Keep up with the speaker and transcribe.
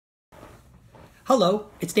Hello,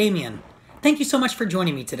 it's Damian. Thank you so much for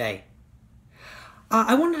joining me today.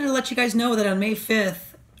 I wanted to let you guys know that on May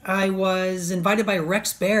 5th, I was invited by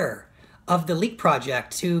Rex Bear of the Leak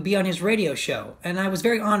Project to be on his radio show, and I was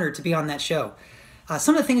very honored to be on that show.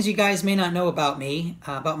 Some of the things you guys may not know about me,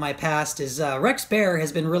 about my past, is Rex Bear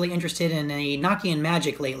has been really interested in Enochian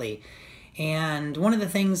magic lately. And one of the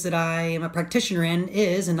things that I am a practitioner in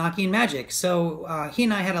is Enochian magic. So he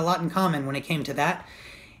and I had a lot in common when it came to that.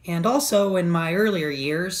 And also, in my earlier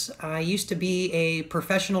years, I used to be a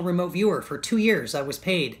professional remote viewer. For 2 years, I was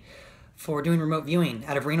paid for doing remote viewing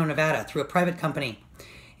out of Reno, Nevada through a private company.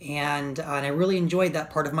 And I really enjoyed that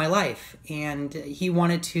part of my life. And he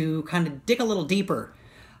wanted to kind of dig a little deeper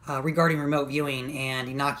regarding remote viewing and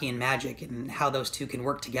Enochian magic and how those two can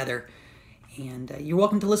work together. And you're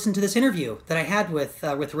welcome to listen to this interview that I had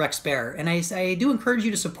with Rex Bear. And I do encourage you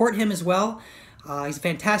to support him as well. He's a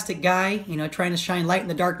fantastic guy, trying to shine light in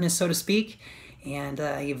the darkness, so to speak, and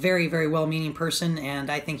a very, very well-meaning person, and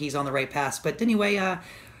I think he's on the right path. But anyway,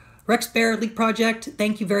 Rex Bear, Leak Project,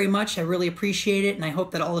 thank you very much. I really appreciate it, and I hope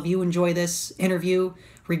that all of you enjoy this interview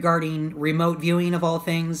regarding remote viewing of all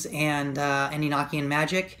things and Enochian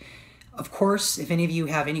magic. Of course, if any of you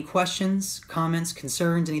have any questions, comments,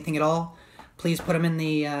 concerns, anything at all, please put them in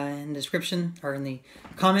the description or in the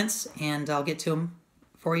comments, and I'll get to them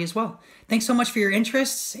for you as well. Thanks so much for your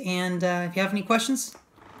interests, and if you have any questions,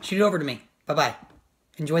 shoot it over to me. Bye-bye.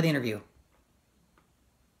 Enjoy the interview.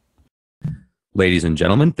 Ladies and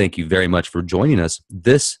gentlemen, thank you very much for joining us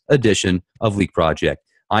this edition of Leak Project.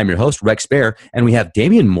 I'm your host, Rex Bear, and we have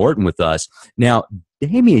Damian Barton with us. Now,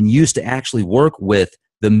 Damian used to actually work with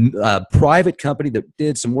the private company that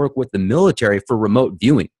did some work with the military for remote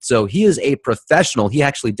viewing. So he is a professional. He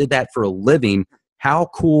actually did that for a living. How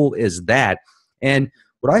cool is that? And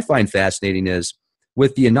what I find fascinating is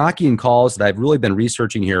with the Enochian calls that I've really been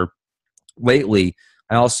researching here lately,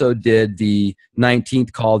 I also did the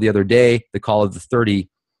 19th call the other day, the call of the 30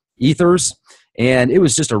 ethers, and it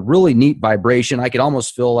was just a really neat vibration. I could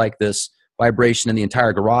almost feel like this vibration in the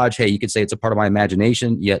entire garage. Hey, you could say it's a part of my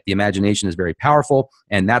imagination, yet the imagination is very powerful,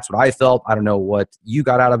 and that's what I felt. I don't know what you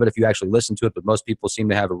got out of it if you actually listened to it, but most people seem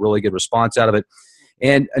to have a really good response out of it.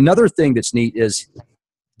 And another thing that's neat is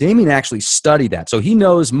Damian actually studied that. So he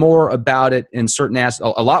knows more about it in certain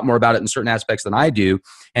a lot more about it in certain aspects than I do,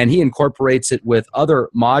 and he incorporates it with other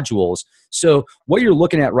modules. So what you're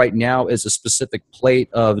looking at right now is a specific plate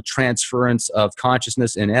of transference of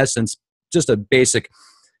consciousness, in essence, just a basic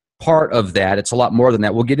part of that. It's a lot more than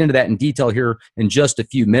that. We'll get into that in detail here in just a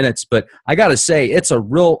few minutes, but I got to say, it's a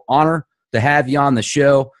real honor to have you on the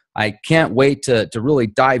show. I can't wait to really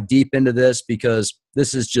dive deep into this because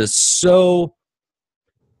this is just so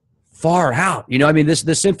far out. I mean,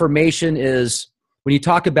 this information is, when you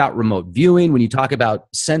talk about remote viewing, when you talk about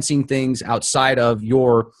sensing things outside of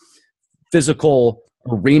your physical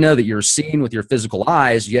arena that you're seeing with your physical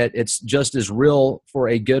eyes, yet it's just as real for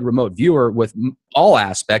a good remote viewer with all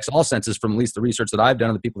aspects, all senses, from at least the research that I've done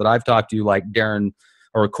and the people that I've talked to, like Darren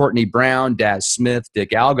or Courtney Brown, Daz Smith, Dick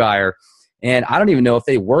Algeier. And I don't even know if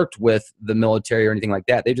they worked with the military or anything like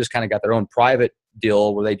that. They just kind of got their own private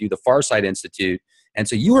deal where they do the Farsight Institute. And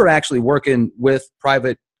so you were actually working with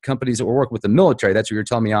private companies that were working with the military. That's what you're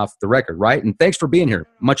telling me off the record, right? And thanks for being here.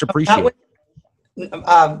 Much appreciated.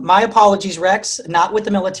 My apologies, Rex. Not with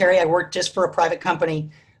the military. I worked just for a private company,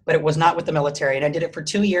 but it was not with the military. And I did it for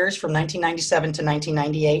 2 years, from 1997 to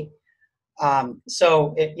 1998.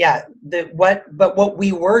 But what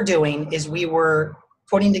we were doing is we were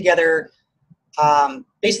putting together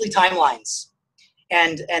basically timelines.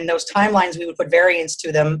 And those timelines, we would put variants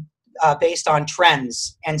to them based on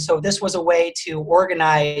trends. And so this was a way to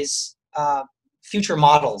organize future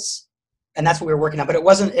models. And that's what we were working on. But it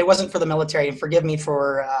wasn't for the military. And forgive me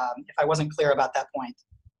for if I wasn't clear about that point.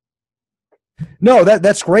 No,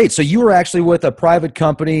 that's great. So you were actually with a private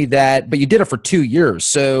company but you did it for 2 years.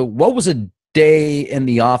 So what was a day in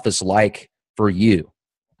the office like for you?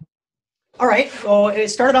 All right. Well, it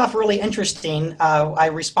started off really interesting. I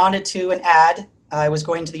responded to an ad. I was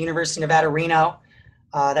going to the University of Nevada, Reno.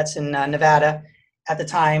 That's in Nevada at the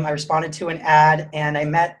time. I responded to an ad, and I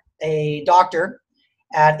met a doctor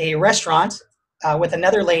at a restaurant with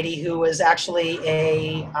another lady who was actually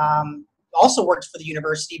also worked for the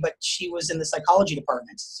university, but she was in the psychology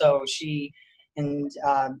department. So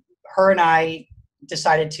her and I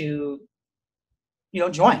decided to,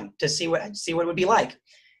 join to see what it would be like.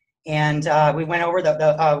 And we went over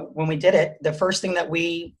when we did it, the first thing that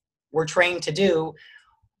we were trained to do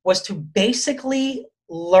was to basically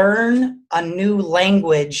learn a new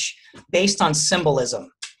language based on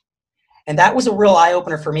symbolism. And that was a real eye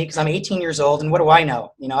opener for me because I'm 18 years old, and what do I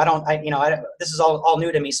know? This is all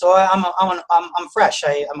new to me. So I'm fresh.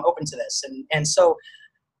 I'm open to this, and so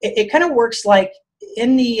it kind of works like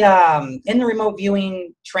in the remote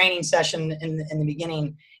viewing training session in the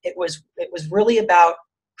beginning. It was really about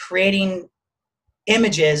creating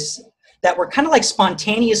images that were kind of like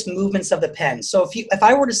spontaneous movements of the pen. So if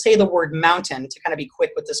I were to say the word mountain, to kind of be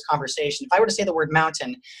quick with this conversation, if I were to say the word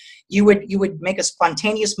mountain, you would make a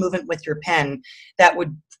spontaneous movement with your pen that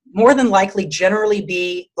would more than likely generally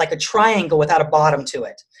be like a triangle without a bottom to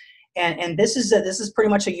it. And this is pretty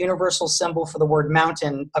much a universal symbol for the word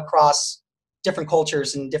mountain across different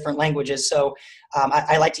cultures and different languages. So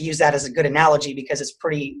I like to use that as a good analogy because it's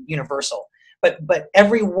pretty universal. But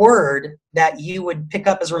every word that you would pick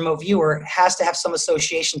up as a remote viewer has to have some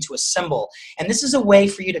association to a symbol. And this is a way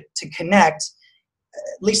for you to connect,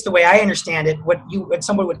 at least the way I understand it, what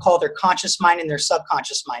someone would call their conscious mind and their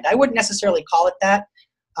subconscious mind. I wouldn't necessarily call it that,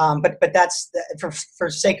 but that's for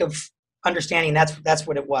sake of understanding. That's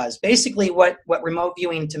what it was. Basically, what remote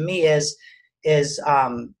viewing to me is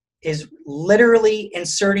literally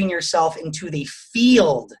inserting yourself into the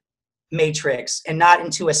field matrix and not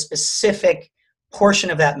into a specific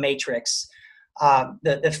portion of that matrix.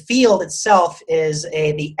 The field itself is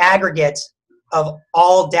the aggregate of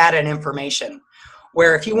all data and information,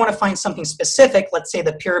 where if you want to find something specific, let's say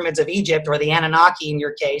the pyramids of Egypt or the Anunnaki in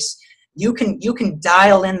your case, you can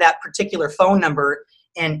dial in that particular phone number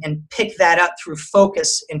and pick that up through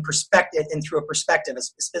focus and perspective, and through a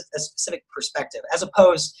specific perspective, as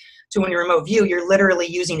opposed to when you remote view, you're literally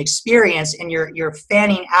using experience and you're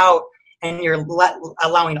fanning out and you're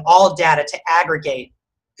allowing all data to aggregate.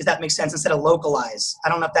 Does that make sense? Instead of localize. I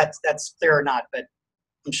don't know if that's clear or not, but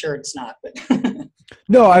I'm sure it's not. But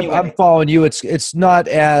No, anyway. I'm following you. It's not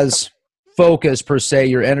as focused per se,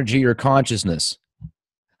 your energy, your consciousness.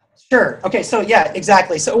 Sure. Okay. So yeah,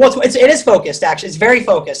 exactly. So it is focused. Actually, it's very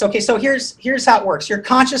focused. Okay. So here's how it works. Your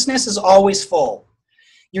consciousness is always full.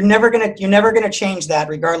 You're never gonna change that,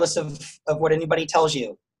 regardless of what anybody tells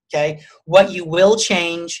you. Okay. What you will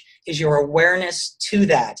change is your awareness to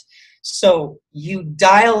that. So you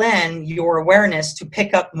dial in your awareness to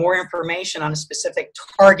pick up more information on a specific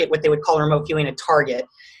target, what they would call remote viewing a target,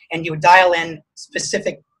 and you dial in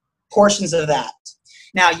specific portions of that.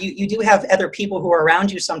 Now, you do have other people who are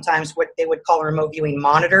around you sometimes, what they would call remote viewing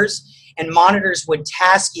monitors, and monitors would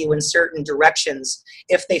task you in certain directions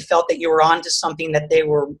if they felt that you were onto something that they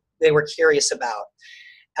were curious about.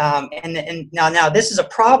 And now this is a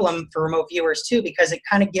problem for remote viewers too, because it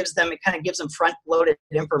kind of gives them front-loaded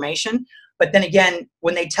information. But then again,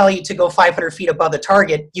 when they tell you to go 500 feet above the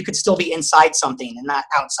target, you could still be inside something and not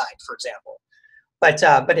outside, for example. But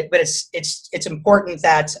it's important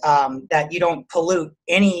that that you don't pollute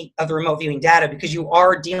any of the remote viewing data, because you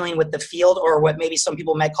are dealing with the field, or what maybe some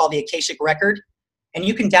people might call the Akashic record, and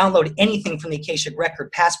you can download anything from the Akashic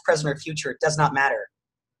record, past, present, or future. It does not matter.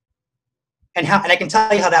 And I can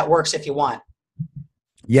tell you how that works if you want.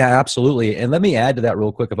 Yeah, absolutely. And let me add to that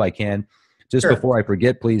real quick if I can, just Sure. before I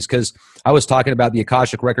forget, please, because I was talking about the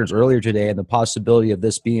Akashic records earlier today and the possibility of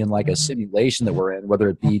this being like a simulation that we're in, whether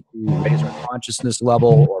it be to raise our consciousness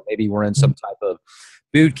level, or maybe we're in some type of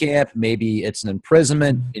boot camp, maybe it's an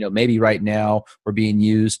imprisonment, maybe right now we're being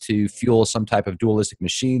used to fuel some type of dualistic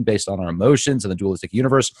machine based on our emotions and the dualistic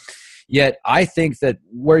universe. Yet I think that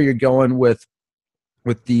where you're going with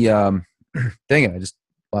the dang it, I just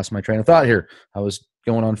lost my train of thought here. I was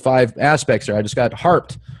going on 5 aspects there. I just got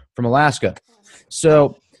harped from Alaska.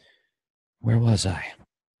 So where was I?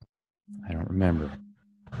 I don't remember.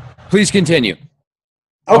 Please continue.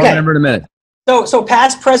 I'll remember in a minute. So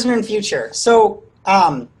past, present, and future. So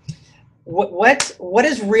what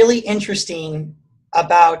is really interesting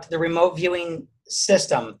about the remote viewing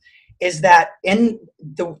system is that in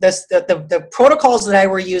the protocols that I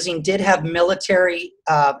were using did have military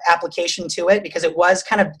application to it, because it was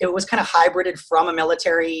kind of hybrided from a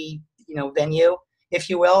military venue, if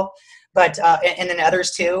you will, but and then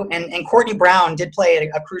others too. And Courtney Brown did play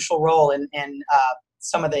a crucial role in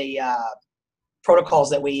some of the protocols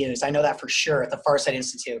that we used. I know that for sure at the Farsight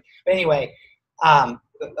Institute. But anyway,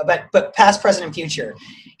 but past, present, and future.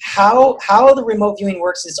 How the remote viewing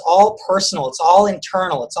works is all personal. It's all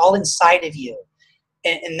internal. It's all inside of you,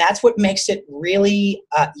 and that's what makes it really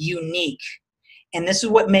unique. And this is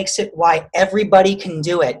what makes it why everybody can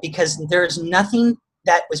do it, because there's nothing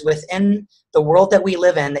that was within the world that we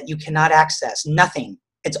live in that you cannot access. Nothing.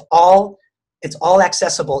 It's all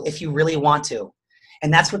accessible if you really want to.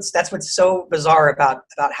 And that's what's so bizarre about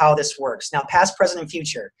how this works. Now, past, present, and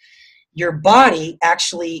future. Your body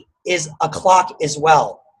actually is a clock as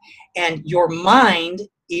well. And your mind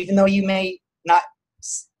even though you may not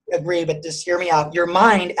agree, but just hear me out, your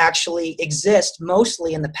mind actually exists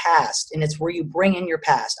mostly in the past, and it's where you bring in your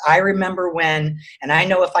past. I remember when, and I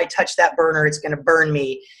know if I touch that burner, it's going to burn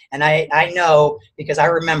me, and I know because I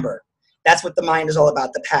remember. That's what the mind is all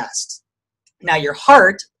about, the past. Now your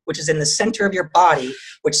heart, which is in the center of your body,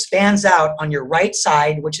 which spans out on your right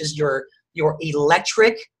side, which is your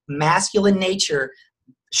electric masculine nature,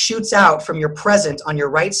 shoots out from your present on your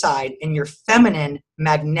right side, and your feminine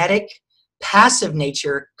magnetic passive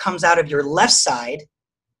nature comes out of your left side,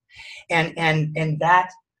 and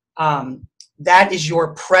that is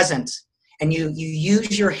your present, and you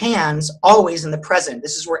use your hands always in the present.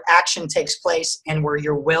 This is where action takes place, and where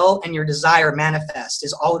your will and your desire manifest,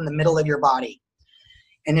 is all in the middle of your body.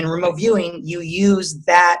 And in remote viewing, you use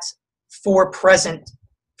that for present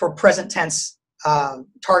tense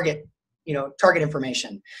target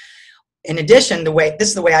information. In addition, this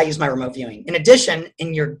is the way I use my remote viewing. In addition,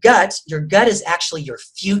 in your gut is actually your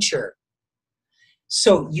future.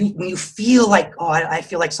 So when you feel like, oh, I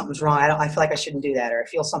feel like something's wrong, I feel like I shouldn't do that, or I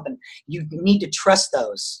feel something, you need to trust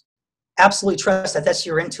those. Absolutely trust that. That's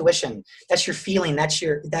your intuition. That's your feeling.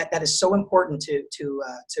 That is so important to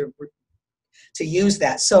use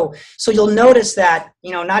that. So you'll notice that,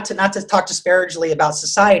 not to talk disparagingly about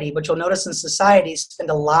society, but you'll notice in society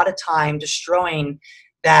spend a lot of time destroying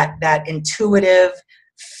that intuitive,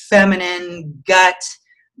 feminine gut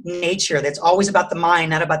nature that's always about the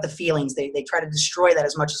mind, not about the feelings. They try to destroy that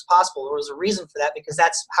as much as possible. There was a reason for that, because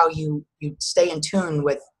that's how you stay in tune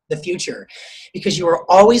with the future, because you are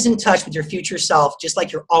always in touch with your future self, just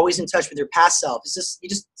like you're always in touch with your past self. It's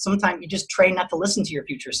just sometimes you just train not to listen to your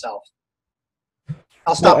future self.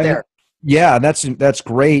 I'll stop there. Yeah, that's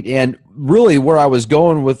great. And really where I was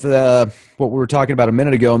going with what we were talking about a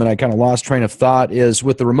minute ago, and then I kind of lost train of thought, is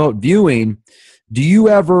with the remote viewing, do you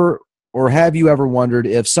ever, or have you ever wondered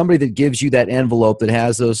if somebody that gives you that envelope that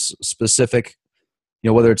has those specific,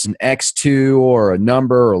 whether it's an X2 or a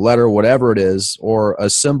number or a letter, whatever it is, or a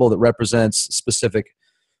symbol that represents specific,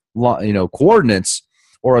 coordinates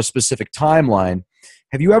or a specific timeline,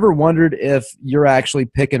 have you ever wondered if you're actually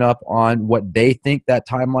picking up on what they think that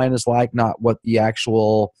timeline is like, not what the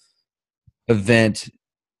actual event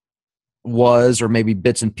was, or maybe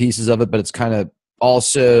bits and pieces of it, but it's kind of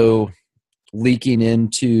also leaking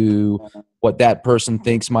into what that person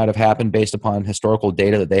thinks might have happened based upon historical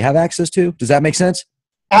data that they have access to? Does that make sense?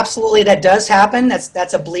 Absolutely, that does happen.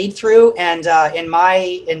 That's a bleed through, and in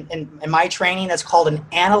my training, that's called an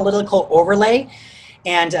analytical overlay.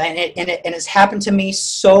 And it's happened to me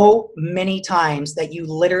so many times that you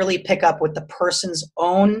literally pick up what the person's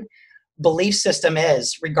own belief system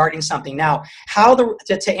is regarding something. Now,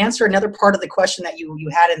 to answer another part of the question that you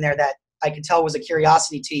had in there that I could tell was a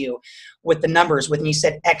curiosity to you, with the numbers, when you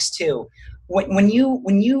said X2,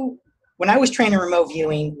 when I was training remote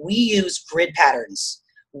viewing, we use grid patterns,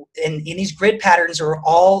 and these grid patterns are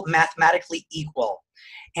all mathematically equal.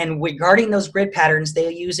 And regarding those grid patterns, they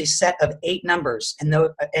use a set of 8 numbers, and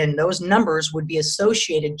those numbers would be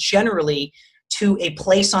associated generally to a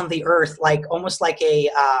place on the earth, almost like a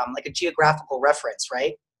geographical reference,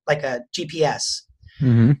 right? Like a GPS.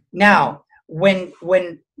 Mm-hmm. Now, when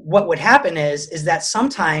what would happen is that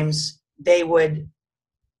sometimes they would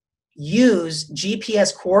use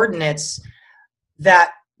GPS coordinates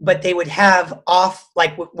but they would have off,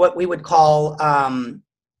 like what we would call off,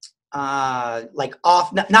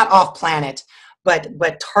 not off planet,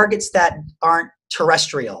 but targets that aren't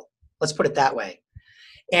terrestrial. Let's put it that way.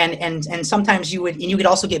 And sometimes you could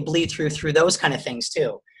also get bleed through those kind of things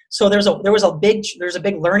too. So there's a big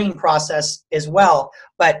learning process as well.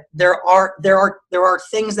 But there are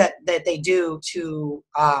things that they do to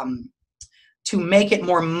make it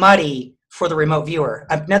more muddy for the remote viewer.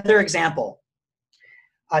 Another example,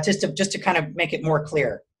 just to kind of make it more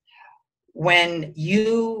clear. When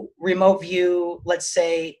you remote view, let's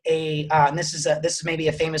say and this is maybe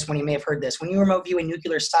a famous one, you may have heard this. When you remote view a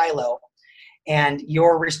nuclear silo, and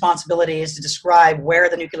your responsibility is to describe where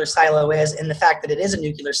the nuclear silo is and the fact that it is a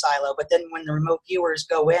nuclear silo, but then when the remote viewers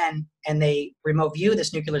go in and they remote view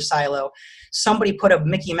this nuclear silo, somebody put a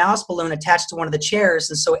Mickey Mouse balloon attached to one of the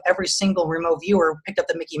chairs, and so every single remote viewer picked up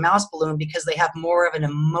the Mickey Mouse balloon because they have more of an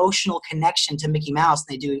emotional connection to Mickey Mouse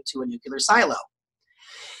than they do to a nuclear silo.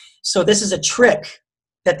 So this is a trick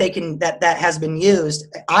that that has been used.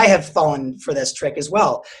 I have fallen for this trick as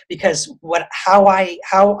well, because how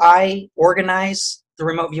I organize the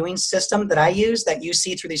remote viewing system that I use, that you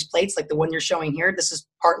see through these plates, like the one you're showing here, this is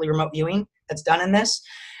partly remote viewing that's done in this.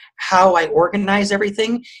 How I organize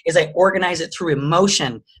everything is I organize it through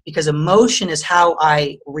emotion, because emotion is how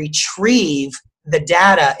I retrieve the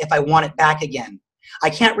data if I want it back again. I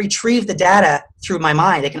can't retrieve the data through my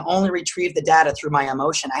mind. I can only retrieve the data through my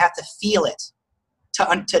emotion. I have to feel it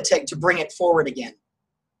to bring it forward again.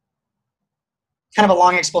 Kind of a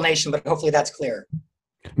long explanation, but hopefully that's clear.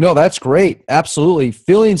 No, that's great. Absolutely.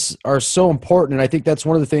 Feelings are so important. And I think that's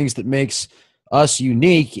one of the things that makes us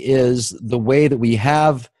unique is the way that we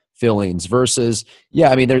have feelings versus,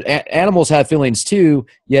 I mean, animals have feelings too,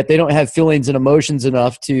 yet they don't have feelings and emotions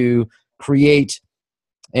enough to create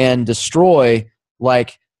and destroy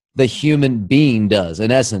like the human being does,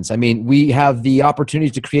 in essence. I mean, we have the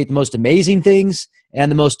opportunity to create the most amazing things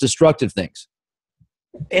and the most destructive things.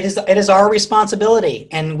 It is our responsibility,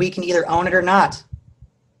 and we can either own it or not.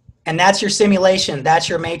 And that's your simulation. That's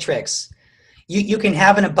your matrix. You can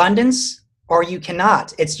have an abundance or you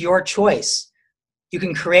cannot. It's your choice. You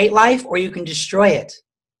can create life or you can destroy it.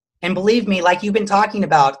 And believe me, like you've been talking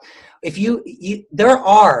about, if there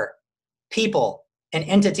are people and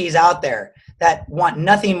entities out there that want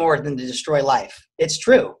nothing more than to destroy life. It's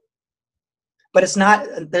true. But it's not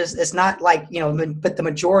like, but the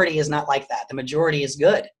majority is not like that. The majority is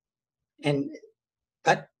good.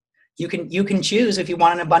 But you can choose if you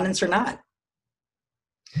want an abundance or not.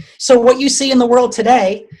 So what you see in the world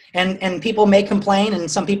today, and people may complain and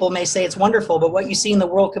some people may say it's wonderful, but what you see in the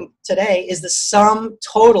world today is the sum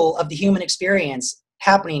total of the human experience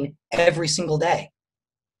happening every single day.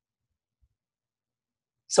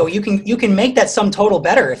 So you can make that sum total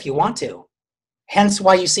better if you want to. Hence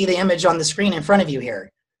why you see the image on the screen in front of you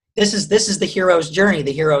here. This is the hero's journey,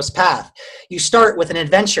 the hero's path. You start with an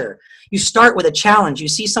adventure. You start with a challenge. You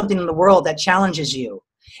see something in the world that challenges you.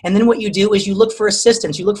 And then what you do is you look for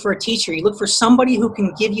assistance. You look for a teacher. You look for somebody who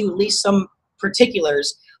can give you at least some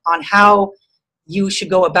particulars on how you should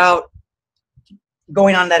go about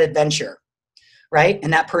going on that adventure. Right?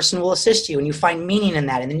 And that person will assist you, and you find meaning in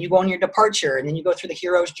that. And then you go on your departure, and then you go through the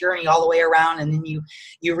hero's journey all the way around, and then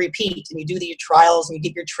you repeat, and you do the trials, and you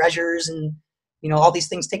get your treasures, and all these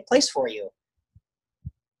things take place for you.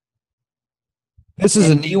 This is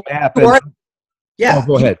a neat map. Yeah. Oh,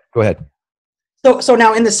 go ahead. So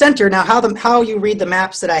now in the center, how you read the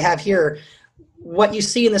maps that I have here, what you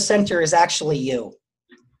see in the center is actually you.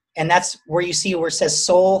 And that's where you see where it says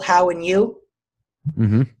soul, how, and you.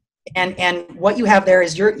 Mm-hmm. And what you have there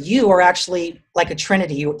is you are actually like a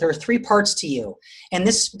trinity. There are three parts to you. And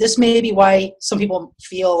this may be why some people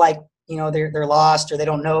feel like, they're lost or they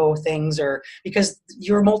don't know things, or because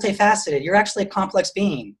you're multifaceted. You're actually a complex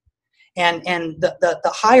being. And the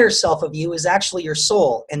higher self of you is actually your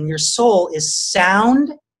soul. And your soul is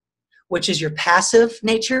sound, which is your passive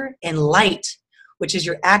nature, and light, which is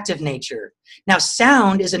your active nature. Now,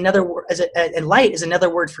 sound is another word, and light is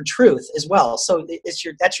another word for truth as well. So that's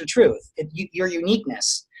your truth, your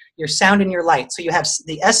uniqueness, your sound and your light. So you have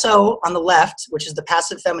the SO on the left, which is the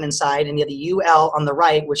passive feminine side, and the UL on the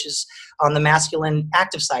right, which is on the masculine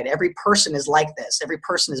active side. Every person is like this. Every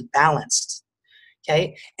person is balanced.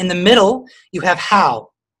 Okay. In the middle, you have how,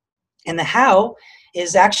 and the how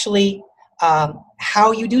is actually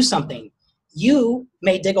how you do something. You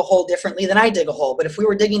may dig a hole differently than I dig a hole, but if we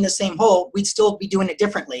were digging the same hole, we'd still be doing it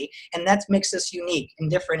differently. And that makes us unique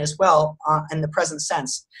and different as well in the present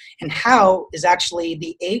sense. And how is actually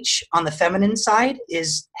the H on the feminine side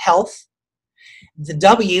is health. The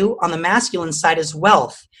W on the masculine side is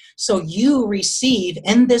wealth. So you receive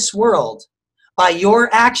in this world by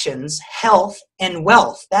your actions, health and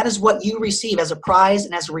wealth. That is what you receive as a prize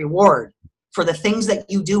and as a reward for the things that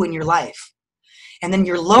you do in your life. And then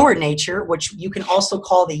your lower nature, which you can also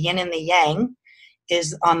call the yin and the yang,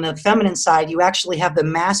 is on the feminine side. You actually have the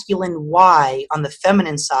masculine Y on the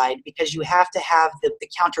feminine side because you have to have the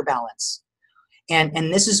counterbalance.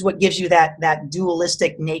 And this is what gives you that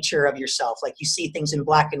dualistic nature of yourself, like you see things in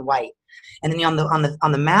black and white. And then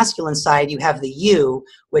on the masculine side, you have the U,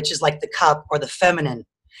 which is like the cup or the feminine,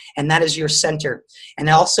 and that is your center. And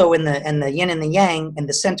also in the yin and the yang, and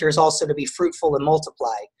the center is also to be fruitful and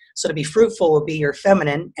multiply. So to be fruitful would be your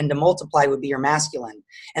feminine, and to multiply would be your masculine.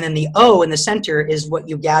 And then the O in the center is what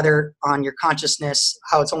you gather on your consciousness,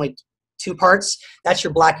 how it's only two parts. That's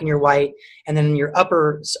your black and your white. And then your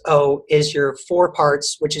upper O is your four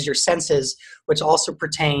parts, which is your senses, which also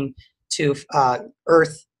pertain to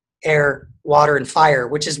earth, air, water, and fire,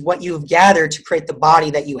 which is what you've gathered to create the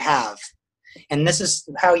body that you have. And this is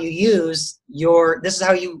how you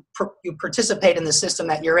you participate in the system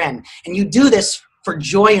that you're in. And you do this for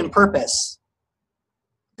joy and purpose.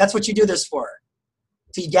 That's what you do this for.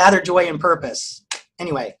 To gather joy and purpose.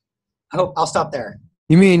 Anyway, I hope I'll stop there.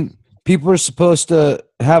 You mean people are supposed to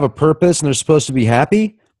have a purpose and they're supposed to be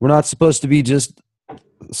happy? We're not supposed to be just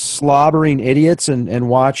slobbering idiots and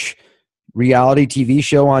watch, reality TV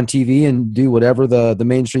show on TV and do whatever the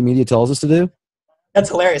mainstream media tells us to do? That's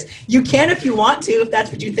hilarious. You can if you want to, if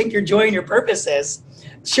that's what you think your joy and your purpose is.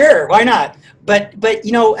 Sure, why not? But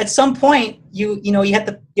you know, at some point, you have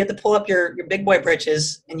to pull up your big boy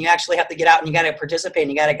britches, and you actually have to get out and you got to participate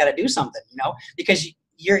and you got to do something, you know, because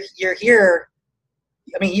you're here.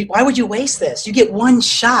 I mean, why would you waste this? You get one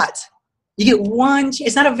shot. You get one.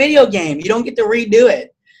 It's not a video game. You don't get to redo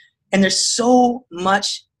it. And there's so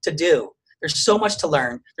much to do. There's so much to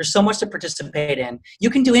learn. There's so much to participate in. You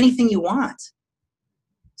can do anything you want.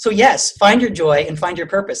 So yes, find your joy and find your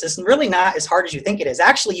purpose. It's really not as hard as you think it is.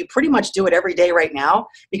 Actually, you pretty much do it every day right now,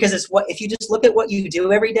 because if you just look at what you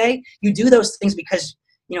do every day, you do those things because,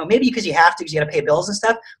 you know, maybe because you have to, because you got to pay bills and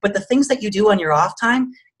stuff. But the things that you do on your off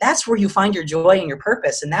time, that's where you find your joy and your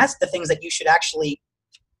purpose. And that's the things that you should actually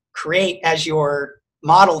create as your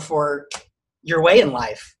model for your way in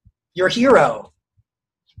life. Your hero.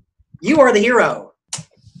 You are the hero.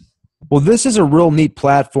 Well, this is a real neat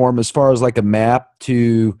platform as far as like a map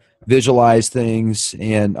to visualize things.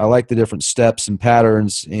 And I like the different steps and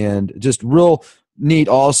patterns, and just real neat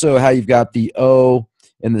also how you've got the O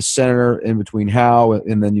in the center in between how,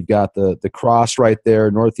 and then you've got the cross right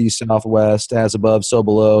there, northeast, southwest, as above, so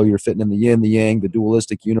below. You're fitting in the yin, the yang, the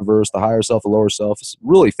dualistic universe, the higher self, the lower self. It's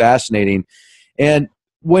really fascinating. And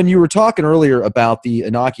when you were talking earlier about the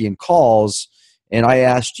Enochian calls, and I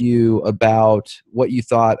asked you about what you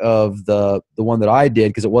thought of the one that I did,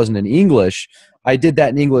 because it wasn't in English. I did that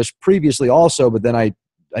in English previously also, but then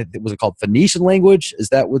was it called Phoenician language? Is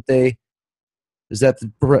that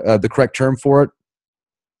the correct term for it?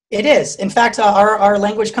 It is. In fact, our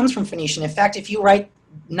language comes from Phoenician. In fact, if you write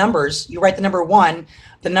numbers, you write the number one.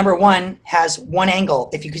 The number one has one angle.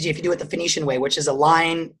 If you do it the Phoenician way, which is a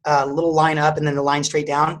line, little line up, and then the line straight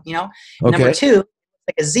down. You know. Okay. Number two,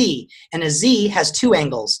 like a Z, and a Z has two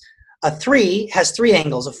angles. A 3 has 3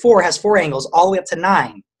 angles. A 4 has 4 angles, all the way up to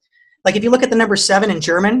 9. Like if you look at the number 7 in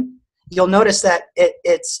German, you'll notice that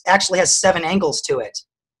it actually has 7 angles to it.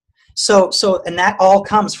 So and that all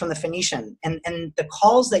comes from the Phoenician. And the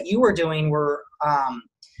calls that you were doing were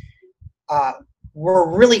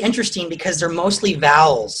really interesting because they're mostly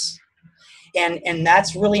vowels. And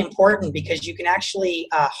that's really important because you can actually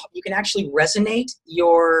resonate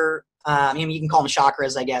your you can call them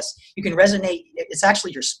chakras, I guess. You can resonate. It's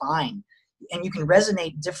actually your spine, and you can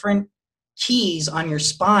resonate different keys on your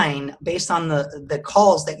spine based on the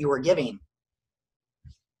calls that you were giving.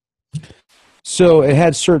 So it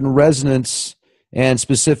had certain resonance and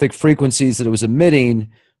specific frequencies that it was emitting,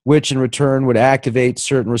 which in return would activate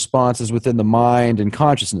certain responses within the mind and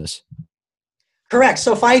consciousness. Correct.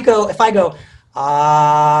 So if I go,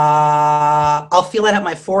 I'll feel it at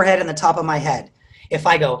my forehead and the top of my head. If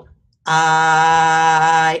I go,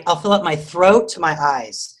 I'll fill up my throat to my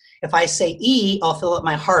eyes. If I say E, I'll fill up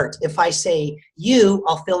my heart. If I say U,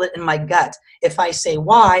 I'll feel it in my gut. If I say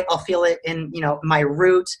Y, I'll feel it in, you know, my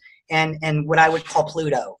root and what I would call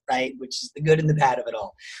Pluto, right? Which is the good and the bad of it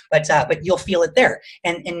all. But you'll feel it there.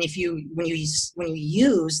 And if when you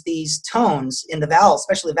use these tones in the vowels,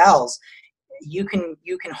 especially vowels, you can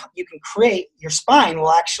create, your spine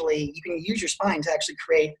will actually, you can use your spine to actually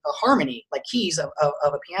create a harmony, like keys of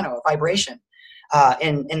a piano, a vibration.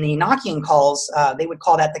 In the Enochian calls, they would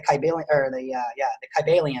call that the Kybalion, or the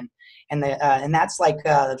Kybalion, and that's like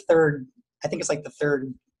the third. I think it's like the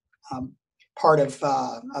third part of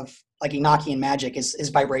like Enochian magic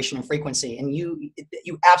is vibration and frequency, and you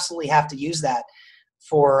absolutely have to use that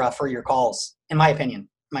for your calls. In my opinion,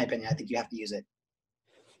 I think you have to use it.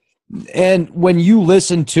 And when you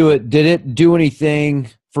listened to it, did it do anything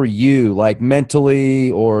for you, like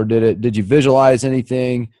mentally, or did you visualize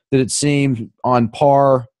anything? Did it seem on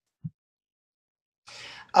par?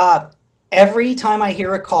 Every time I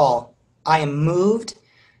hear a call, I am moved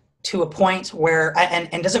to a point where, and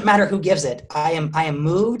it doesn't matter who gives it, I am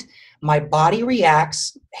moved. My body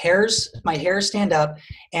reacts. My hairs stand up,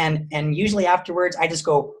 and usually afterwards I just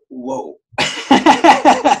go, whoa,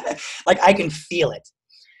 like I can feel it.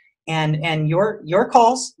 And your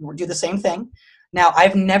calls do the same thing. Now,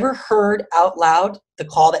 I've never heard out loud the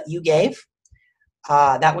call that you gave.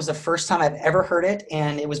 That was the first time I've ever heard it,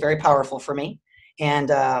 and it was very powerful for me. And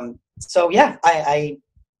so, yeah, I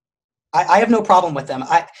have no problem with them.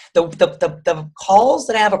 The calls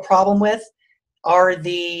that I have a problem with are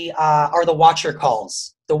the watcher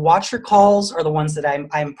calls. The watcher calls are the ones that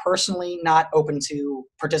I'm personally not open to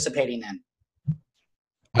participating in.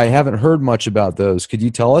 I haven't heard much about those. Could you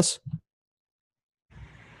tell us?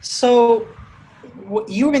 So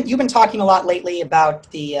you've been talking a lot lately about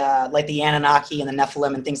the like the Anunnaki and the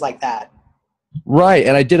Nephilim and things like that. Right,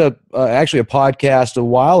 and I did actually a podcast a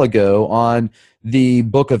while ago on the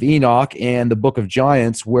Book of Enoch and the Book of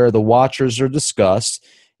Giants, where the Watchers are discussed,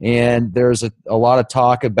 and there's a lot of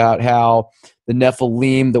talk about how the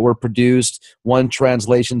Nephilim that were produced. One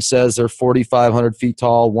translation says they're 4,500 feet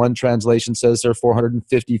tall. One translation says they're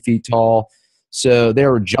 450 feet tall. So they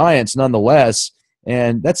were giants nonetheless,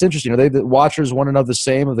 and that's interesting. Are they the Watchers one and of the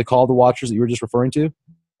same? Are they called the Watchers that you were just referring to?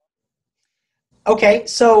 Okay,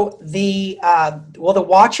 so the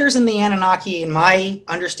Watchers and the Anunnaki, in my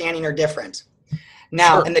understanding, are different.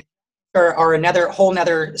 Now, Sure. and the are another whole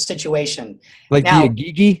nother situation. Like the Now,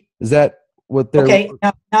 Agigi? Is that what they're? okay,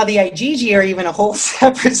 now the IgG are even a whole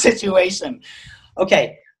separate situation.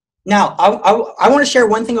 Okay, now I want to share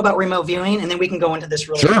one thing about remote viewing, and then we can go into this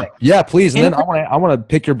really Sure. quick. Yeah, please. And In then I want to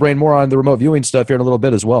pick your brain more on the remote viewing stuff here in a little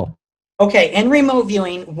bit as well. Okay, in remote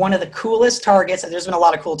viewing, one of the coolest targets, there's been a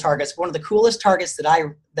lot of cool targets, one of the coolest targets that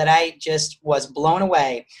I just was blown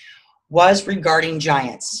away was regarding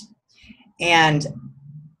giants. And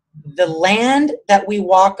the land that we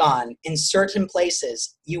walk on in certain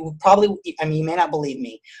places, you probably, I mean, you may not believe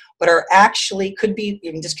me, but are actually, could be,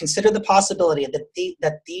 you can just consider the possibility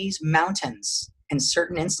that these mountains in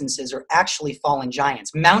certain instances are actually fallen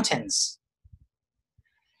giants. Mountains.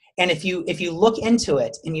 And if you look into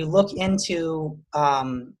it and you look into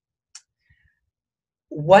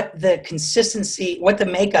what the consistency, what the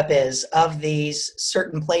makeup is of these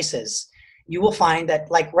certain places, you will find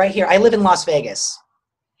that, like right here, I live in Las Vegas.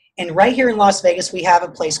 And right here in Las Vegas, we have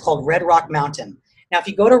a place called Red Rock Mountain. Now, if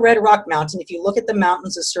you go to Red Rock Mountain, if you look at the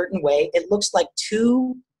mountains a certain way, it looks like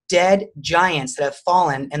two dead giants that have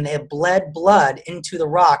fallen and they have bled blood into the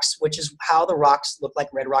rocks, which is how the rocks look like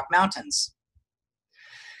Red Rock Mountains.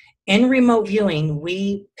 In remote viewing,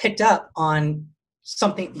 we picked up on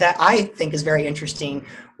something that I think is very interesting,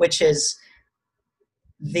 which is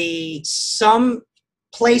some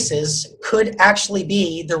places could actually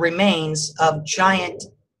be the remains of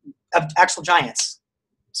actual giants.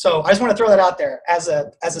 So I just want to throw that out there as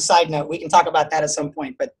a side note. We can talk about that at some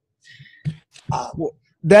point, but Well,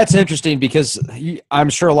 that's interesting because I'm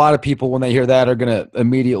sure a lot of people, when they hear that, are going to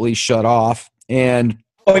immediately shut off. And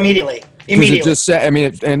immediately. because it just said, I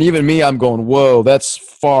mean, and even me, I'm going, whoa, that's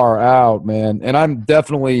far out, man. And I'm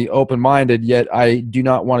definitely open-minded, yet I do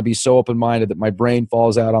not want to be so open-minded that my brain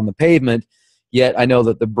falls out on the pavement. Yet I know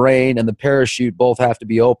that the brain and the parachute both have to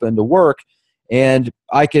be open to work. And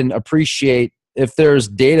I can appreciate if there's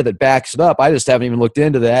data that backs it up. I just haven't even looked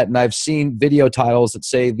into that. And I've seen video titles that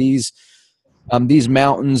say these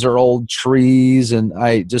mountains are old trees, and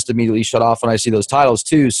I just immediately shut off when I see those titles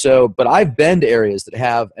too. So, but I've been to areas that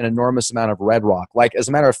have an enormous amount of red rock. Like, as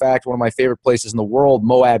a matter of fact, one of my favorite places in the world,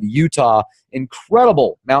 Moab, Utah,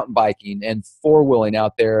 incredible mountain biking and four-wheeling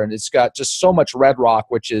out there. And it's got just so much red rock,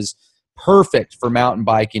 which is perfect for mountain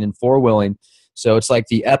biking and four-wheeling. So it's like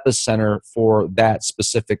the epicenter for that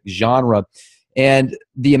specific genre. And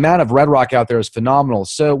the amount of red rock out there is phenomenal.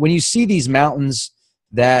 So when you see these mountains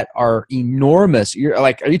that are enormous, you're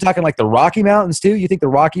like, are you talking like the Rocky Mountains too? You think the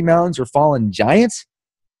Rocky Mountains are fallen giants?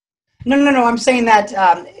 No. I'm saying that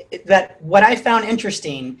that what I found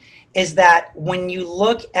interesting is that when you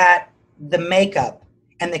look at the makeup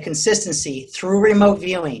and the consistency through remote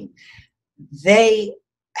viewing, they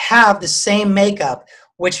have the same makeup,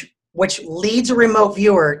 which leads a remote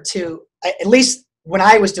viewer to, at least when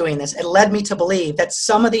I was doing this, it led me to believe that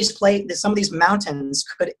some of these mountains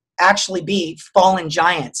could actually be fallen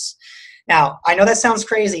giants. Now, I know that sounds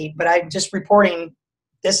crazy, but I'm just reporting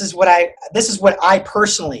this is what I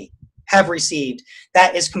personally have received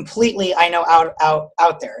that is completely, I know,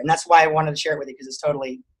 out there. And that's why I wanted to share it with you, because it's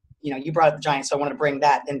totally, you brought up the giants, so I want to bring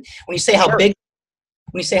that. And when you say how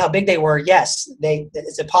big they were, yes,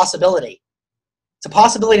 it's a possibility. It's a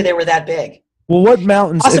possibility they were that big. Well, what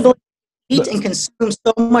mountains? Possibility eat and consume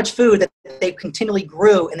so much food that they continually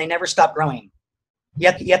grew and they never stopped growing. You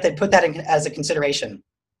have to put that in as a consideration.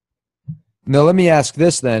 Now, let me ask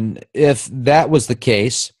this then. If that was the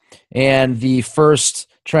case, and the first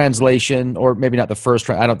translation, or maybe not the first,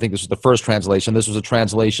 I don't think this was the first translation. This was a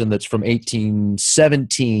translation that's from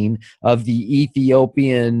 1817 of the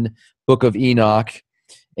Ethiopian Book of Enoch,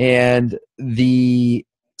 and the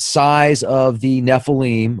size of the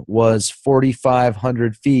Nephilim was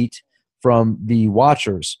 4,500 feet from the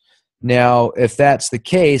Watchers. Now, if that's the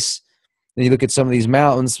case, then you look at some of these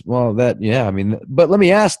mountains, well, yeah, I mean, but let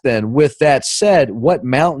me ask then, with that said, what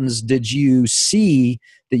mountains did you see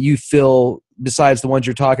that you feel, besides the ones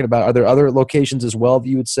you're talking about, are there other locations as well that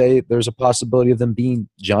you would say there's a possibility of them being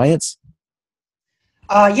giants?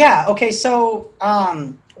 Yeah, okay, so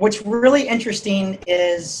what's really interesting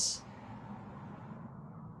is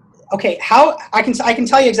Okay, how I can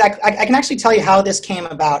tell you exactly. I can actually tell you how this came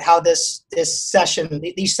about. How these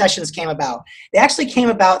sessions came about. They actually came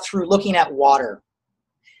about through looking at water,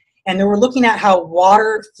 and they were looking at how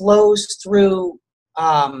water flows through,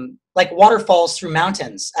 like waterfalls through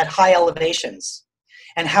mountains at high elevations,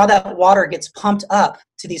 and how that water gets pumped up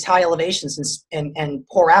to these high elevations and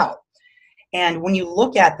pour out. And when you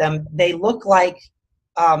look at them, they look like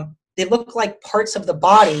parts of the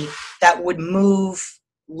body that would move.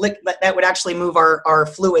 That would actually move our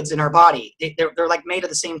fluids in our body. They're like made of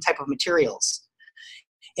the same type of materials,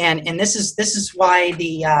 and this is why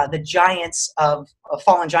the giants of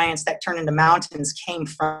fallen giants that turn into mountains came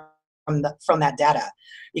from that data,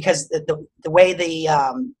 because the way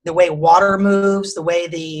the way water moves, the way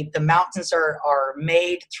the mountains are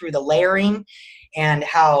made through the layering, and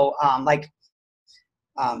how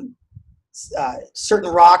certain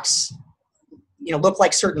rocks look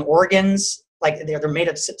like certain organs. Like they're made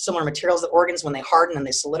of similar materials to organs when they harden and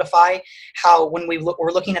they solidify. How when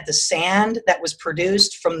we're looking at the sand that was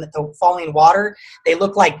produced from the falling water, they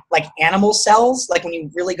look like animal cells. Like when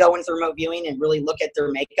you really go into remote viewing and really look at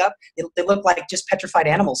their makeup, they look like just petrified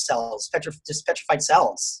animal cells, just petrified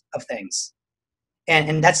cells of things.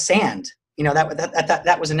 And that's sand.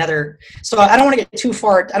 That was another. So I don't want to get too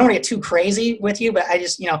far. I don't want to get too crazy with you, but I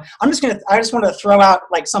just want to throw out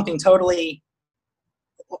like something totally,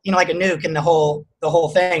 like a nuke in the whole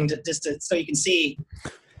thing, so you can see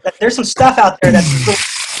that there's some stuff out there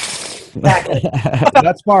that's exactly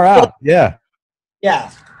that's far out. Yeah.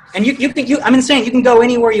 And I'm saying you can go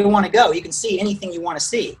anywhere you want to go. You can see anything you want to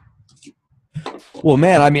see. Well,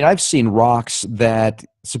 man, I mean, I've seen rocks that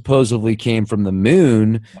supposedly came from the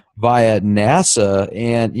moon via NASA,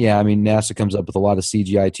 and yeah, I mean, NASA comes up with a lot of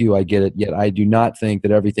CGI too. I get it, yet I do not think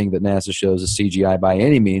that everything that NASA shows is CGI by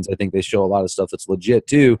any means. I think they show a lot of stuff that's legit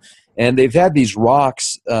too, and they've had these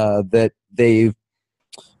rocks that they've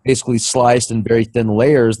basically sliced in very thin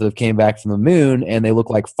layers that have came back from the moon, and they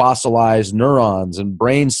look like fossilized neurons and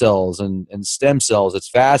brain cells and stem cells. It's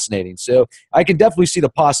fascinating. So I can definitely see the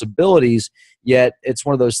possibilities, yet it's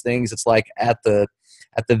one of those things. It's like at the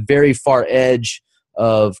very far edge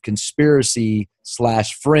of conspiracy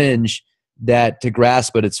 / fringe that to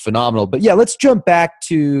grasp it, it's phenomenal. But yeah, let's jump back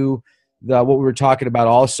to what we were talking about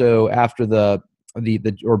also after the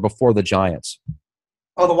or before the giants.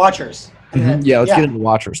 Oh, the Watchers. Mm-hmm. Yeah, let's get into the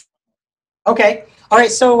Watchers. Okay. All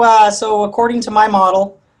right. So according to my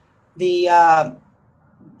model, during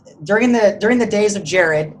the days of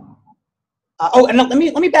Jared. And let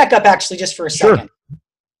me back up actually just for a second.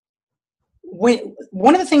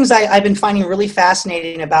 One of the things I've been finding really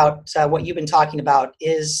fascinating about what you've been talking about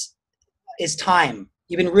is time.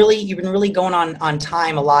 You've been really going on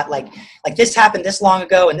time a lot. Like this happened this long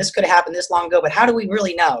ago, and this could have happened this long ago. But how do we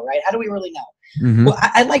really know, right? How do we really know? Mm-hmm. Well,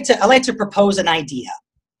 I like to propose an idea,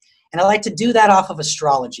 and I like to do that off of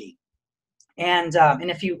astrology. And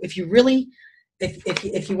if you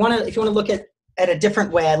want to look at a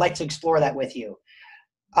different way, I'd like to explore that with you.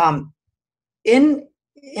 In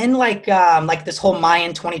like this whole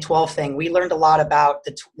Mayan 2012 thing, we learned a lot about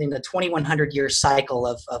the 2100 year cycle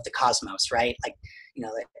of the cosmos, right? Like,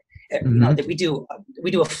 that we do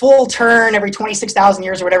a full turn every 26,000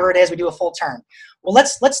 years or whatever it is. We do a full turn. Well,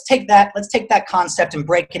 let's take that concept and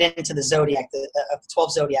break it into the zodiac, the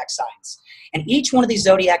 12 zodiac signs. And each one of these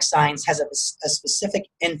zodiac signs has a specific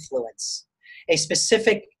influence, a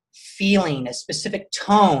specific feeling, a specific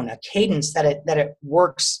tone, a cadence that it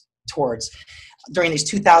works towards during these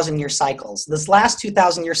 2,000 year cycles. This last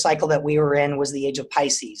 2,000 year cycle that we were in was the age of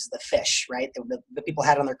Pisces, the fish, right? The people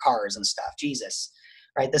had on their cars and stuff. Jesus,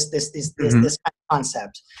 right? This kind of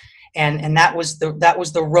concept, and that was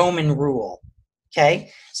the Roman rule.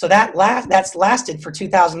 Okay, so that's lasted for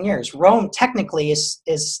 2,000 years. Rome technically is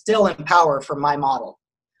still in power for my model.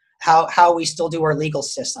 How we still do our legal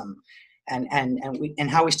system, and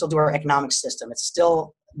how we still do our economic system. It's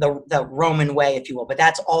still the Roman way, if you will. But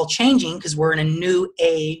that's all changing because we're in a new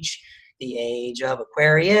age, the age of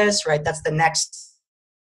Aquarius, right? That's the next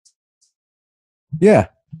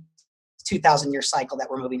 2,000 year cycle that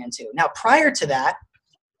we're moving into. Now, prior to that,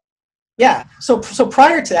 so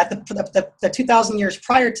prior to that, the 2,000 years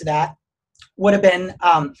prior to that would have been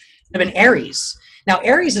Aries. Now,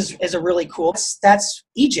 Aries is a really cool. That's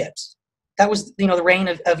Egypt. That was the reign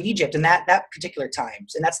of Egypt in that particular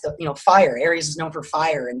times, and that's the fire. Aries is known for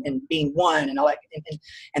fire and being one and all that,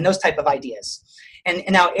 and those type of ideas. And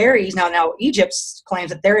now Aries, now Egypt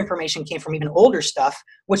claims that their information came from even older stuff,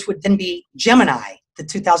 which would then be Gemini, the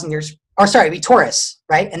 2,000 years. Or sorry, be Taurus,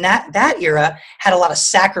 right? And that era had a lot of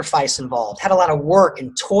sacrifice involved, had a lot of work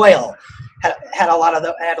and toil, had a lot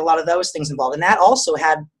of those things involved, and that also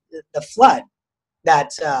had the flood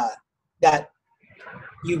that that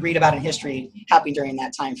you read about in history happening during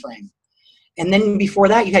that time frame. And then before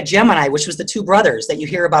that, you had Gemini, which was the two brothers that you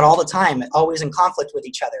hear about all the time, always in conflict with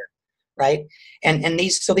each other, right? And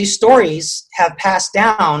these stories have passed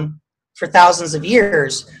down for thousands of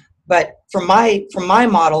years. But from my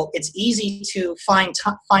model, it's easy to find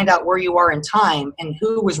out where you are in time and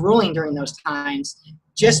who was ruling during those times,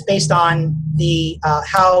 just based on the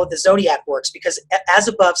how the zodiac works. Because as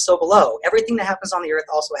above, so below. Everything that happens on the earth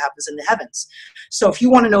also happens in the heavens. So if you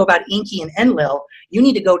want to know about Enki and Enlil, you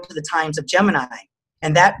need to go to the times of Gemini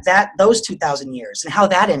and those 2,000 years and how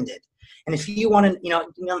that ended. And if you want to, you know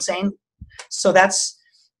what I'm saying. So that's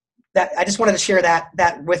that. I just wanted to share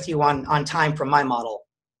that with you on time from my model.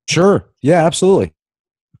 Sure. Yeah, absolutely.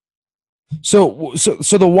 So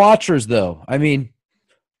the Watchers, though, I mean,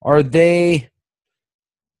 are they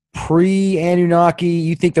pre-Anunnaki?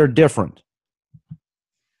 You think they're different?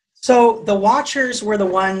 So the Watchers were the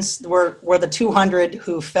ones were the 200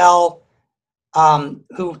 who fell,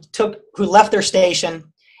 who left their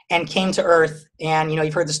station and came to Earth. And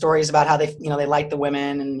you've heard the stories about how they liked the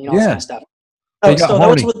women and all this kind of stuff. So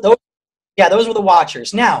those were the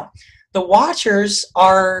Watchers. Now, the Watchers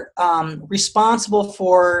are responsible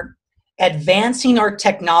for advancing our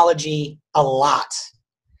technology a lot,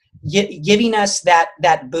 giving us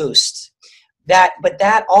that boost. But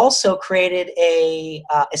that also created a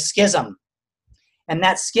schism, and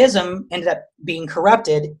that schism ended up being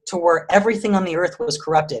corrupted to where everything on the earth was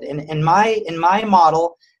corrupted. And in my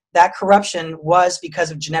model, that corruption was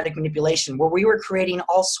because of genetic manipulation, where we were creating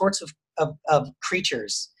all sorts of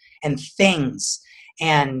creatures and things,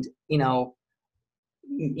 and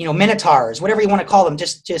minotaurs, whatever you want to call them,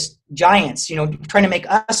 just giants, trying to make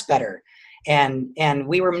us better. And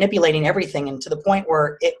we were manipulating everything, and to the point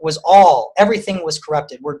where everything was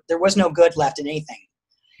corrupted, where there was no good left in anything.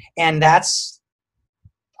 And that's,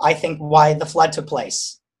 I think, why the flood took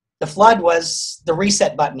place. The flood was the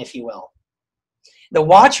reset button, if you will. The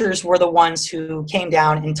Watchers were the ones who came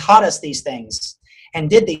down and taught us these things and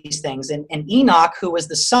did these things. And Enoch, who was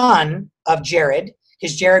the son of Jared,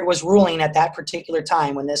 because Jared was ruling at that particular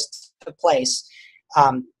time when this took place,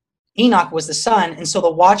 Enoch was the son, and so the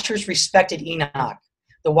Watchers respected Enoch.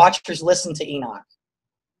 The Watchers listened to Enoch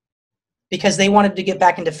because they wanted to get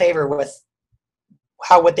back into favor with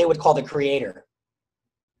what they would call the Creator.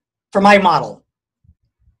 For my model.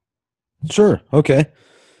 Sure. Okay.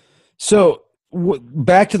 So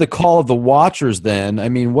back to the call of the Watchers then. I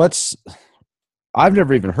mean, I've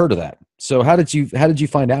never even heard of that. So how did you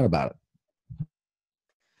find out about it?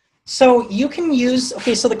 So you can use,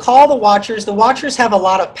 so the call of the Watchers have a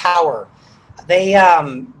lot of power. They,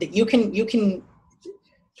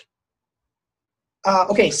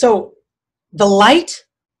 so the light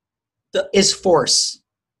is force.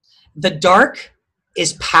 The dark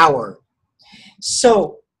is power.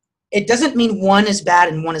 So it doesn't mean one is bad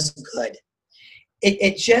and one is good.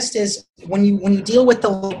 It just is, when you deal with the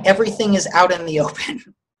light, everything is out in the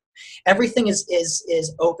open. Everything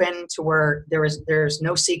is open to where there's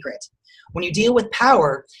no secret. When you deal with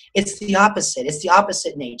power, it's the opposite. It's the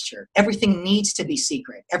opposite nature. Everything needs to be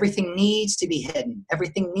secret. Everything needs to be hidden.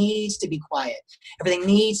 Everything needs to be quiet. Everything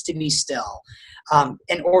needs to be still,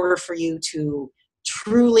 in order for you to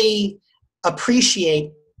truly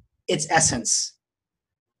appreciate its essence.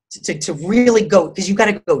 To really go, because you got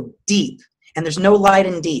to go deep, and there's no light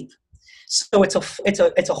in deep. So it's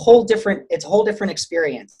a whole different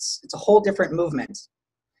experience. It's a whole different movement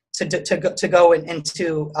to go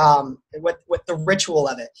into what the ritual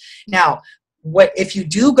of it. Now, if you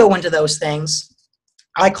do go into those things,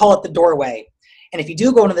 I call it the doorway. And if you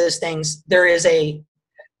do go into those things,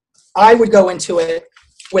 I would go into it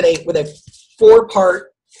with a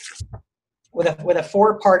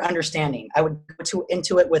four-part understanding. I would go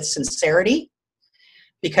into it with sincerity,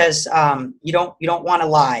 because you don't want to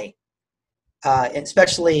lie.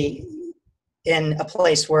 Especially in a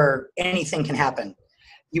place where anything can happen.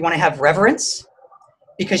 You want to have reverence,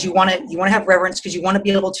 because you want to have reverence because you want to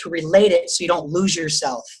be able to relate it so you don't lose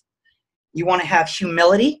yourself. You want to have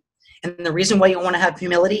humility, and the reason why you want to have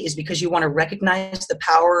humility is because you want to recognize the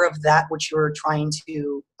power of that which you're trying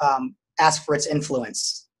to ask for its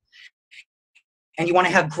influence. And you want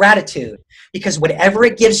to have gratitude, because whatever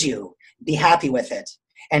it gives you, be happy with it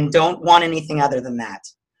and don't want anything other than that.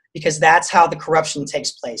 Because that's how the corruption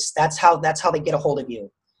takes place. That's how they get a hold of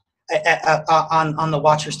you, on the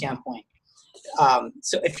Watcher standpoint.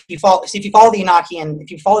 So if you follow the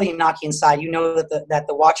Enochian side, you know that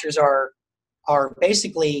the Watchers are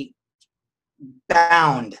basically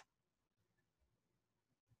bound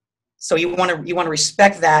So you want to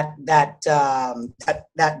respect that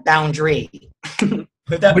boundary.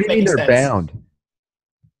 If that What do you mean makes they're sense. bound?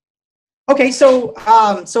 Okay, so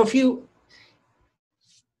if you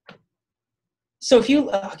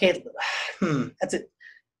okay, that's it.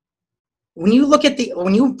 When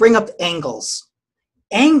you bring up angles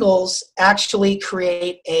actually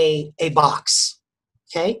create a box.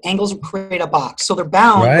 Okay, angles create a box, so they're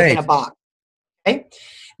bound within a Right. box. Okay.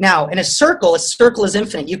 Now, in a circle is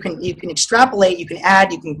infinite. You can extrapolate, you can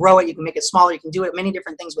add, you can grow it, you can make it smaller, you can do it many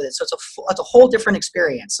different things with it. So it's a whole different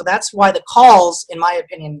experience. So that's why the calls, in my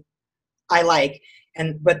opinion, I like.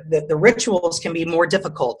 But the rituals can be more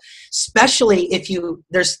difficult, especially if you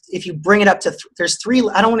bring it up to there's three.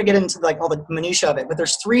 I don't want to get into like all the minutia of it, but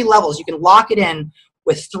there's 3 levels. You can lock it in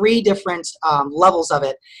with 3 different levels of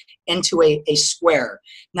it into a square.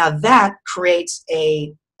 Now that creates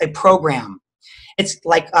a program. It's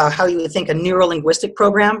like how you would think a neuro-linguistic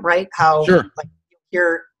program, right? How Sure. like you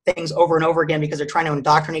hear things over and over again because they're trying to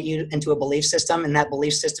indoctrinate you into a belief system, and that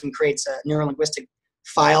belief system creates a neuro-linguistic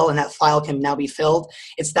file, and that file can now be filled.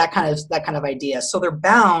 It's that kind of idea. So they're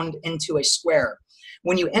bound into a square.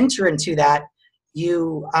 When you enter into that,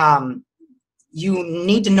 you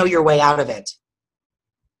need to know your way out of it.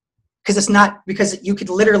 Because you could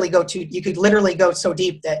literally go so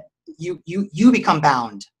deep that you become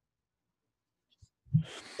bound.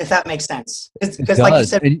 If that makes sense. It Because like you does.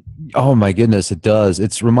 said, Oh my goodness, it does.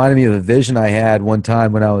 It's reminded me of a vision I had one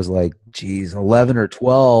time when I was like, geez, 11 or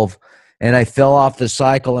 12, and I fell off the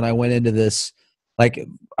cycle and I went into this, like,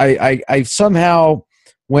 I somehow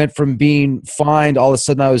went from being fine, all of a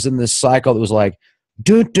sudden I was in this cycle that was like,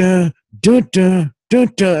 dun dun dun dun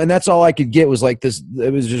dun dun, and that's all I could get was like this.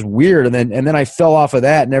 It was just weird, and then I fell off of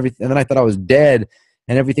that and everything, and then I thought I was dead,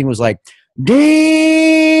 and everything was like,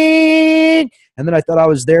 ding. And then I thought I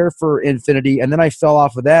was there for infinity, and then I fell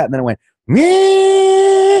off of that, and then I went,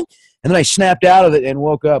 and then I snapped out of it and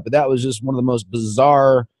woke up. But that was just one of the most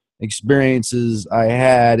bizarre experiences I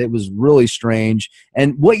had. It was really strange.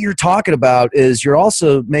 And what you're talking about is you're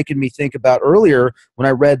also making me think about earlier when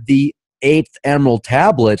I read the 8th Emerald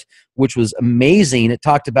Tablet, which was amazing. It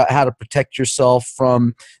talked about how to protect yourself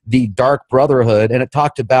from the Dark Brotherhood, and it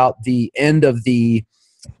talked about the end of the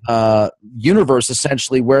universe,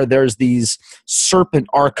 essentially, where there's these serpent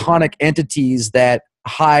archonic entities that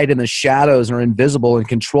hide in the shadows and are invisible and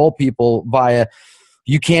control people via,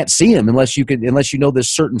 you can't see them unless you know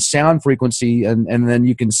this certain sound frequency, and then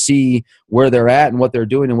you can see where they're at and what they're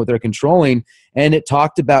doing and what they're controlling. And it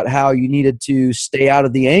talked about how you needed to stay out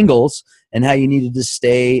of the angles and how you needed to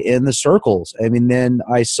stay in the circles. I mean, then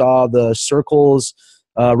I saw the circles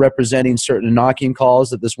representing certain Enochian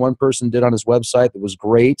calls that this one person did on his website that was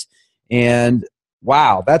great. And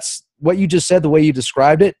wow, that's what you just said, the way you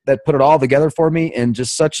described it, that put it all together for me in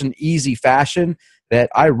just such an easy fashion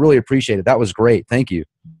that I really appreciated. That was great. Thank you.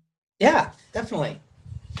 yeah, definitely.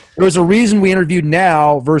 There was a reason we interviewed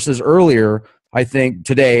now versus earlier, I think,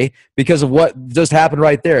 today, because of what just happened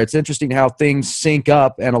right there. It's interesting how things sync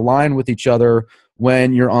up and align with each other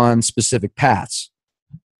when you're on specific paths.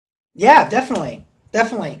 Yeah, definitely.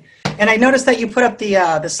 And I noticed that you put up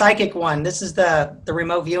the psychic one. This is the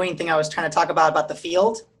remote viewing thing I was trying to talk about the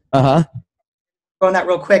field. Uh-huh. Going that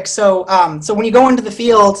real quick. So when you go into the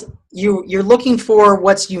field, you're looking for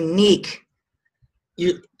what's unique.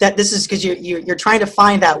 This is because you're trying to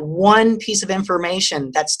find that one piece of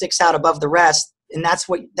information that sticks out above the rest, and that's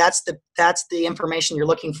the information you're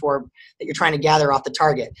looking for, that you're trying to gather off the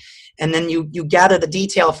target. And then you gather the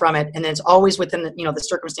detail from it, and then it's always within the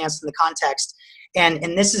circumstance and the context. And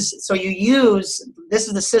this is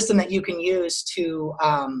the system that you can use to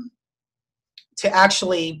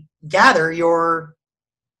actually gather your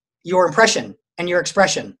impression and your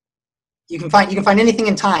expression. You can find anything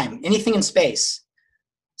in time, anything in space.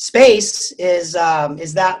 Space is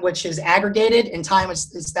that which is aggregated, and time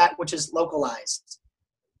is that which is localized.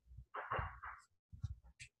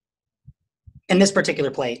 In this particular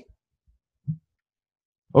plate.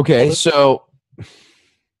 Okay, so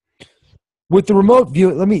with the remote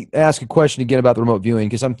view, let me ask a question again about the remote viewing,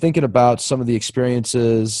 because I'm thinking about some of the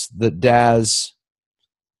experiences that Daz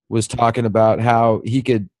was talking about, how he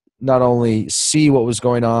could not only see what was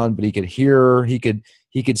going on, but he could hear, he could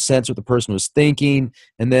sense what the person was thinking.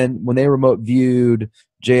 And then when they remote viewed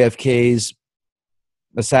JFK's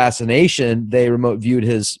assassination, they remote viewed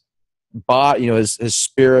his body, his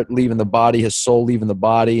spirit leaving the body, his soul leaving the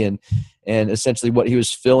body, and essentially what he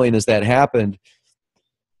was feeling as that happened.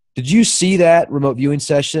 Did you see that remote viewing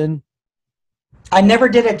session? I never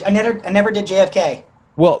did it. I never did JFK.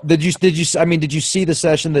 Well, did you see the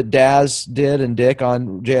session that Daz did and Dick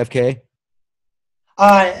on JFK?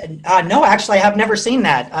 No, actually, I have never seen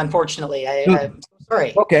that. Unfortunately, I'm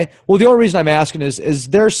sorry. Okay. Well, the only reason I'm asking is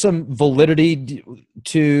there some validity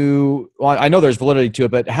to, well, I know there's validity to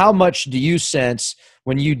it, but how much do you sense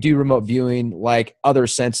when you do remote viewing, like other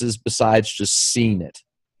senses besides just seeing it?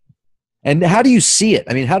 And how do you see it?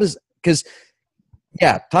 I mean, because,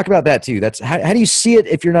 yeah, talk about that too. That's how do you see it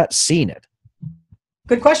if you're not seeing it?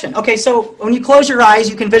 Good question. Okay, so when you close your eyes,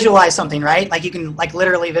 you can visualize something, right? Like you can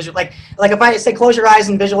literally visual like if I say close your eyes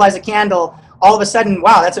and visualize a candle, all of a sudden,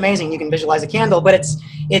 wow, that's amazing. You can visualize a candle, but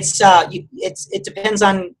it depends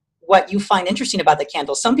on what you find interesting about the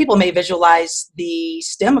candle. Some people may visualize the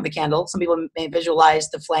stem of the candle. Some people may visualize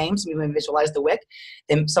the flames. Some people may visualize the wick.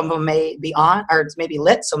 Then some of them may be on, or it's maybe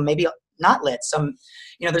lit. Some maybe not lit. Some,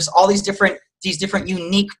 there's all these different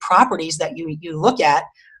unique properties that you look at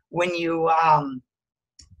when you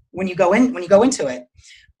go into it.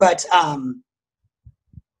 But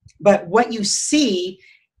what you see,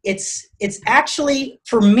 it's actually,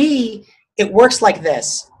 for me, it works like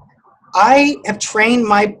this. I have trained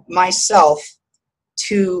myself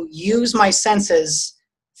to use my senses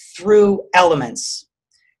through elements.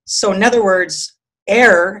 So in other words,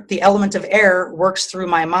 air, the element of air, works through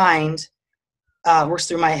my mind, works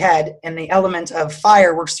through my head, and the element of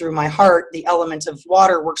fire works through my heart, the element of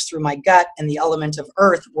water works through my gut, and the element of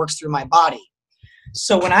earth works through my body.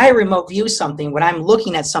 So when I remote view something, when I'm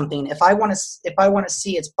looking at something, if I want to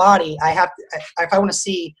see its body, if I want to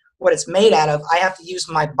see what it's made out of, I have to use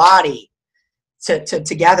my body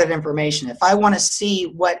to gather that information. If I want to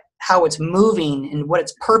see how it's moving and what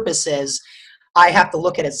its purpose is, I have to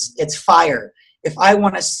look at its fire. If I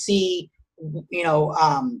want to see,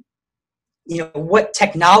 what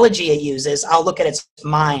technology it uses, I'll look at its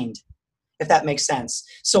mind, if that makes sense.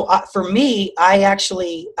 So for me, I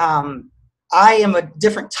actually, I am a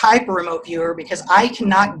different type of remote viewer because I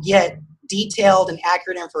cannot get detailed and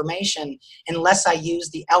accurate information unless I use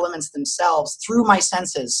the elements themselves through my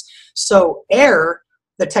senses. So air,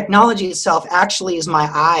 the technology itself, actually is my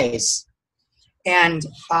eyes. And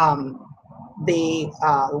the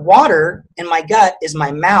water in my gut is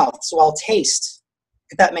my mouth, so I'll taste,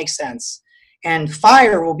 if that makes sense. And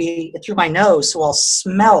fire will be through my nose, so I'll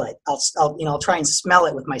smell it. I'll try and smell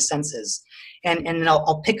it with my senses, and then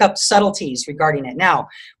I'll pick up subtleties regarding it. Now,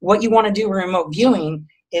 what you want to do with remote viewing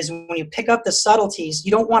is when you pick up the subtleties,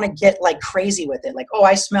 you don't want to get like crazy with it. Like, oh,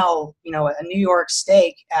 I smell, a New York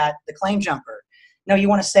steak at the Claim Jumper. No, you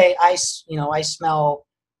want to say, I smell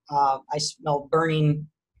burning.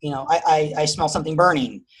 I smell something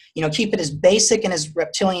burning. Keep it as basic and as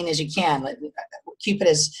reptilian as you can. Keep it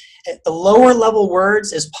as the lower level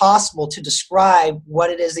words as possible to describe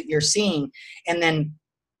what it is that you're seeing. And then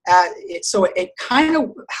so it kind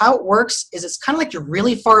of, how it works is it's kind of like you're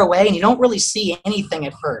really far away and you don't really see anything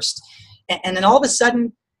at first. And then all of a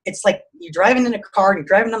sudden, it's like you're driving in a car and you're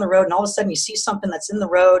driving on the road and all of a sudden you see something that's in the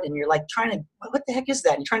road and you're like trying to, what the heck is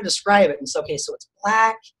that? And you're trying to describe it. And it's okay, so it's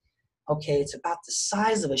black. Okay, it's about the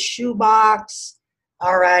size of a shoebox.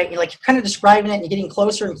 All right, you're kind of describing it and you're getting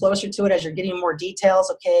closer and closer to it as you're getting more details.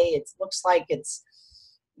 Okay, it looks like it's,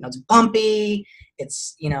 it's bumpy.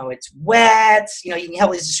 It's, it's wet. You can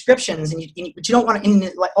have these descriptions, but you don't want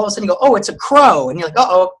to, like all of a sudden you go, oh, it's a crow, and you're like,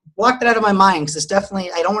 uh-oh, block that out of my mind because it's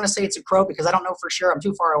definitely, I don't want to say it's a crow because I don't know for sure. I'm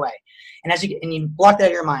too far away. And you block that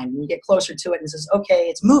out of your mind, and you get closer to it, and it says, okay,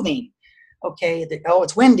 it's moving. Okay, oh,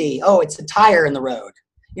 it's windy. Oh, it's a tire in the road.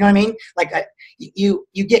 You know what I mean? Like you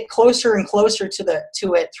get closer and closer to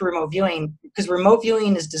it through remote viewing, because remote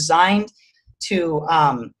viewing is designed to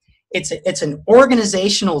it's an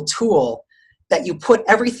organizational tool that you put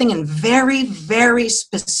everything in very, very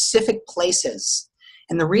specific places.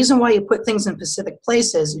 And the reason why you put things in specific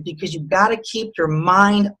places is because you've got to keep your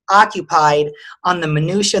mind occupied on the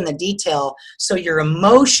minutia and the detail, so your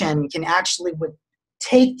emotion can actually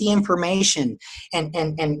take the information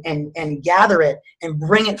and gather it and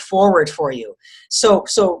bring it forward for you. So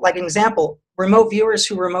like an example, remote viewers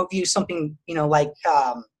who remote view something,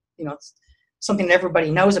 something that everybody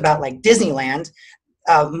knows about, like Disneyland,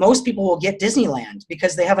 most people will get Disneyland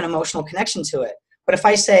because they have an emotional connection to it. But if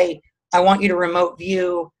I say, I want you to remote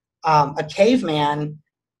view a caveman,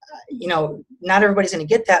 not everybody's going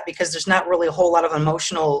to get that because there's not really a whole lot of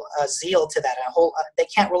emotional zeal to that. They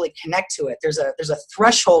can't really connect to it. There's a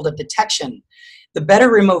threshold of detection. The better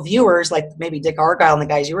remote viewers, like maybe Dick Argyle and the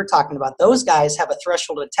guys you were talking about, those guys have a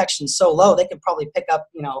threshold of detection so low they could probably pick up,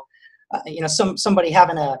 somebody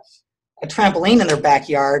having a trampoline in their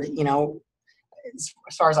backyard, as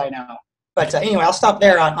far as I know. But anyway, I'll stop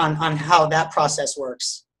there on how that process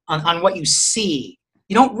works, on what you see.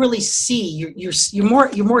 You don't really see. You're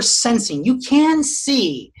more sensing. You can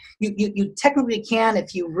see. you technically can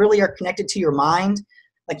if you really are connected to your mind,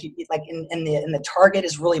 like the target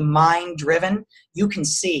is really mind driven. You can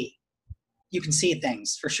see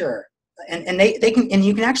things for sure, and they can, and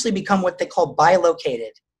you can actually become what they call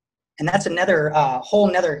bilocated, and that's another whole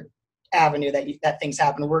another avenue that things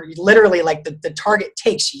happen where literally like the target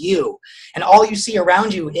takes you, and all you see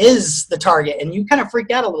around you is the target, and you kind of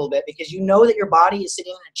freak out a little bit because you know that your body is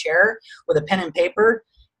sitting in a chair with a pen and paper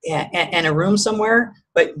and a room somewhere,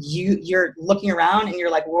 but you're looking around and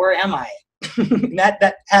you're like, where am I?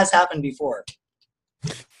 that has happened before.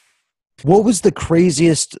 What was the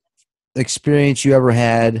craziest experience you ever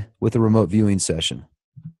had with a remote viewing session?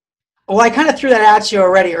 Well, I kind of threw that at you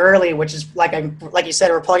already early, which is like you said,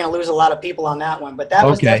 we're probably gonna lose a lot of people on that one. But that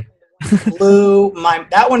was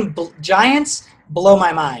Giants blow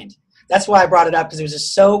my mind. That's why I brought it up, because it was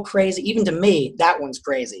just so crazy. Even to me, that one's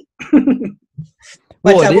crazy.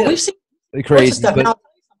 But we've seen crazy stuff. Now,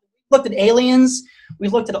 we've looked at aliens.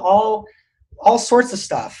 We've looked at all sorts of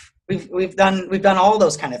stuff. We've done all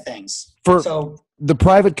those kind of things. So the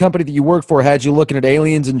private company that you work for had you looking at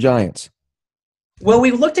aliens and giants. Well,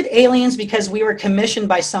 we looked at aliens because we were commissioned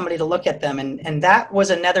by somebody to look at them, and that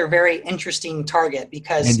was another very interesting target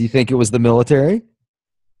because. And do you think it was the military?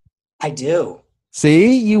 I do.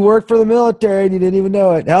 See, you work for the military and you didn't even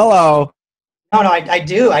know it. Hello. No, I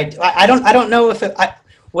do. I don't know if it.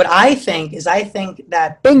 What I think is, I think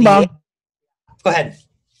that. Bing bong. Go ahead.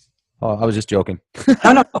 Oh, I was just joking.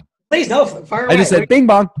 No, please no. Fire away. I just said bing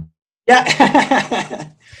bong.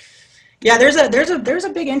 Yeah. Yeah, there's a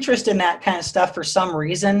big interest in that kind of stuff for some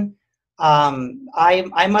reason.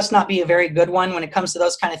 I must not be a very good one when it comes to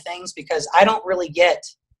those kind of things, because I don't really get,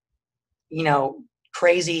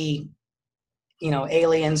 crazy,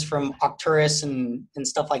 aliens from Arcturus and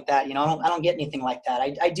stuff like that. I don't get anything like that.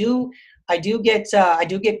 I do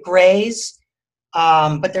get grays,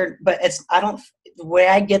 but the way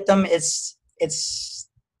I get them, it's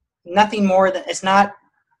nothing more than, it's not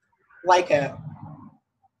like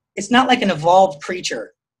an evolved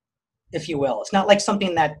creature, if you will. It's not like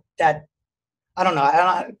something that I don't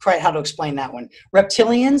know quite how to explain that one.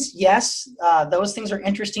 Reptilians, yes, those things are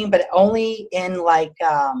interesting, but only in like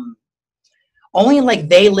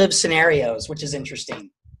they live scenarios, which is interesting.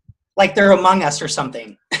 Like they're among us or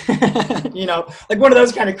something. Like one of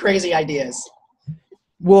those kind of crazy ideas.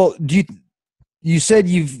 Well, you said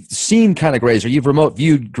you've seen kind of grays, or you've remote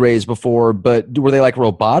viewed grays before, but were they like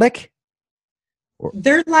robotic?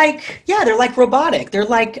 They're like robotic. They're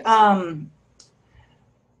like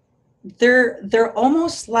they're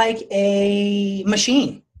almost like a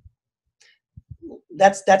machine.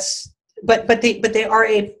 But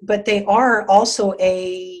they are also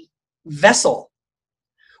a vessel,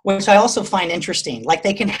 which I also find interesting. Like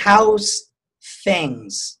they can house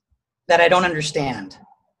things that I don't understand.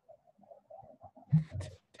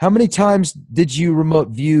 How many times did you remote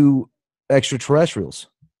view extraterrestrials?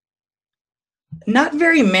 Not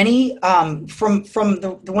very many. From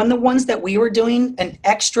the ones that we were doing, an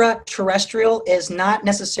extraterrestrial is not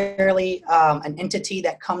necessarily an entity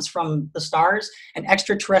that comes from the stars. An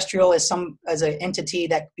extraterrestrial is an entity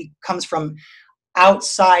that comes from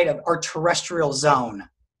outside of our terrestrial zone.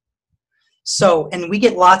 So, and we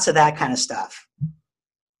get lots of that kind of stuff.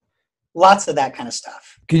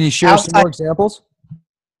 Can you share some more examples?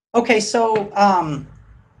 Okay, so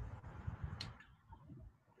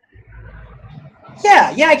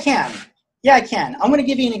Yeah, I can. I'm going to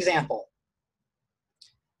give you an example.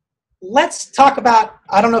 Let's talk about.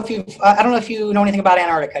 I don't know if you know anything about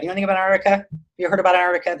Antarctica. Do you know anything about Antarctica? Have you heard about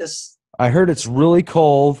Antarctica? I heard it's really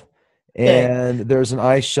cold, and there's an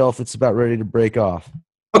ice shelf that's about ready to break off.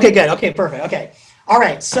 Okay, good. Okay, perfect. Okay, all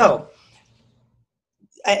right. So,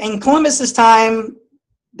 in Columbus's time,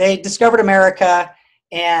 they discovered America,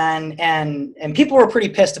 and people were pretty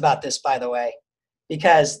pissed about this, by the way,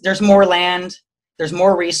 because there's more land. There's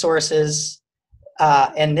more resources,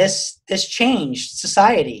 and this changed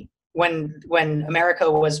society when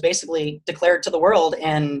America was basically declared to the world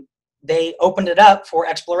and they opened it up for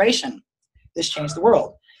exploration. This changed the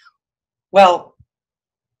world. Well,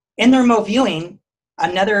 in the remote viewing,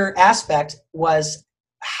 another aspect was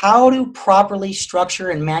how to properly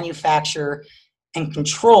structure and manufacture and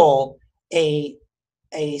control a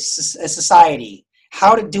society.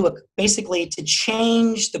 How to do it, basically to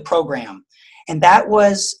change the program. And that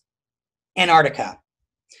was Antarctica,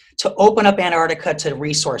 to open up Antarctica to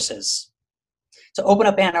resources,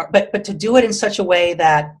 but to do it in such a way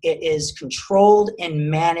that it is controlled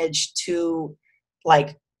and managed to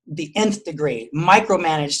like the nth degree,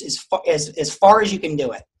 micromanaged as far as you can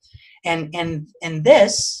do it. And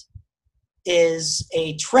this is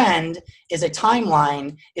a trend, is a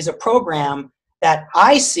timeline, is a program that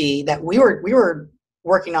I see that we were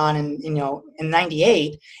working on in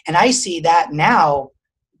 '98, and I see that now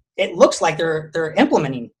it looks like they're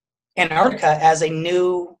implementing Antarctica as a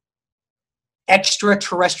new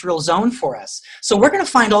extraterrestrial zone for us. So we're going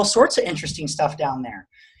to find all sorts of interesting stuff down there,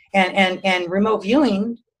 and remote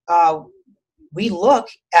viewing. We look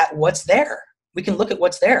at what's there. We can look at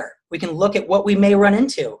what's there. We can look at what we may run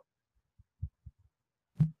into.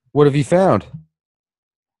 What have you found?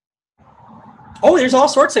 Oh, there's all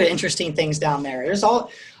sorts of interesting things down there.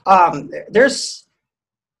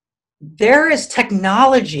 There is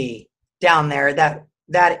technology down there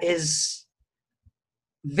that is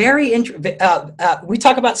very we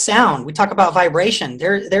talk about sound, we talk about vibration.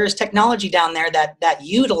 There's technology down there that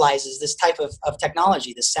utilizes this type of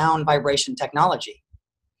technology, the sound vibration technology,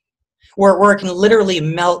 where it can literally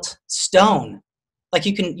melt stone. Like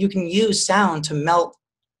you can use sound to melt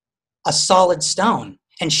a solid stone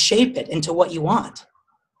and shape it into what you want.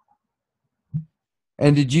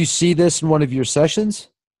 And did you see this in one of your sessions?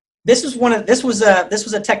 This was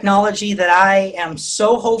a technology that I am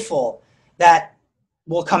so hopeful that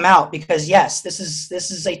will come out, because yes, this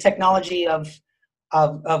is a technology of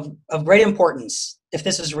great importance if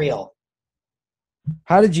this is real.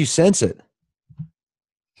 How did you sense it?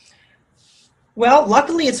 Well,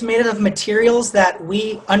 luckily it's made of materials that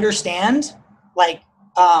we understand, like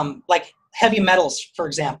heavy metals, for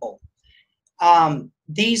example.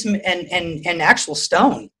 These and actual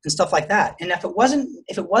stone and stuff like that. And if it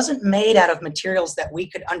wasn't made out of materials that we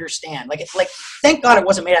could understand, like thank God it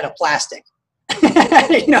wasn't made out of plastic.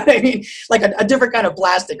 You know what I mean? Like a different kind of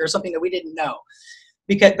plastic or something that we didn't know.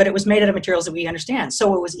 But it was made out of materials that we understand.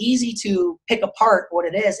 So it was easy to pick apart what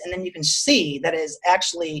it is, and then you can see that it is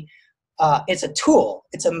actually it's a tool.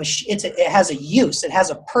 It's a machine. It has a use. It has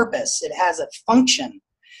a purpose. It has a function.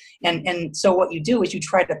 And so what you do is you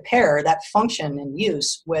try to pair that function and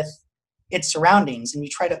use with its surroundings, and you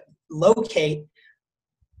try to locate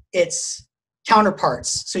its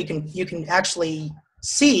counterparts so you can actually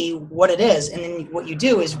see what it is. And then what you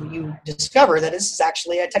do is you discover that this is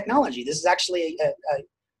actually a technology. This is actually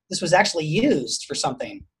this was actually used for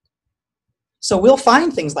something. So we'll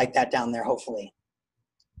find things like that down there, hopefully.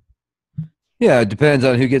 Yeah, it depends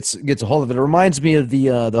on who gets a hold of it. It reminds me of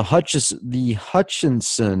the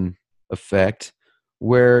Hutchinson effect,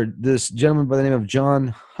 where this gentleman by the name of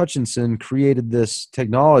John Hutchinson created this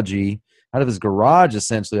technology out of his garage,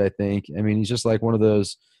 essentially, I think. I mean, he's just like one of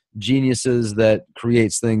those geniuses that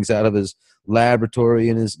creates things out of his laboratory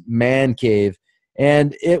in his man cave,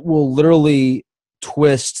 and it will literally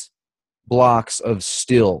twist blocks of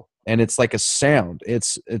steel. And it's like a sound.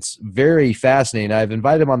 It's very fascinating. I've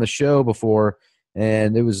invited him on the show before,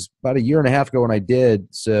 and it was about a year and a half ago when I did.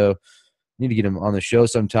 So I need to get him on the show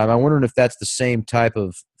sometime. I'm wondering if that's the same type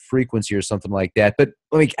of frequency or something like that. But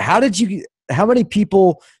like, how many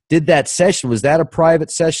people did that session? Was that a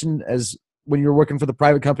private session as when you were working for the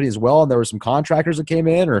private company as well, and there were some contractors that came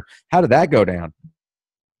in, or how did that go down?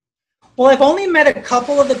 Well, I've only met a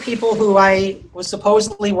couple of the people who I was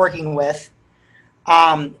supposedly working with.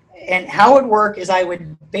 And how it would work is I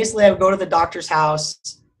would go to the doctor's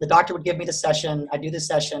house. The doctor would give me the session. I'd do the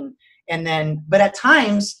session. But at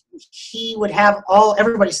times he would have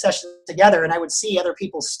everybody's sessions together, and I would see other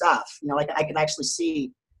people's stuff. You know, like I could actually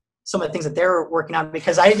see some of the things that they're working on,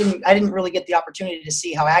 because I didn't really get the opportunity to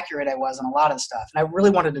see how accurate I was on a lot of the stuff. And I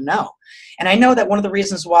really wanted to know. And I know that one of the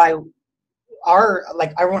reasons why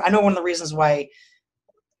I know one of the reasons why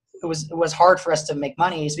it was hard for us to make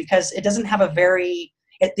money is because it doesn't have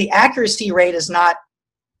the accuracy rate is not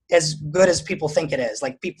as good as people think it is.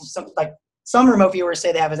 Like some remote viewers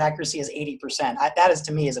say they have as accuracy as 80%. That is,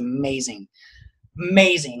 to me, is amazing.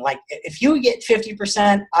 Like if you get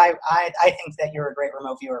 50%, I think that you're a great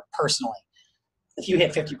remote viewer personally. If you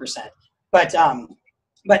hit 50%,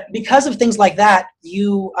 but because of things like that,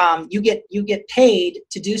 you get paid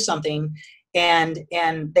to do something, and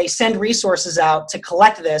they send resources out to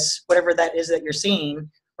collect this, whatever that is that you're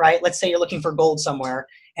seeing. Right? Let's say you're looking for gold somewhere,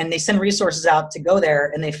 and they send resources out to go there,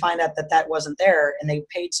 and they find out that wasn't there, and they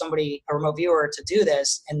paid somebody, a remote viewer, to do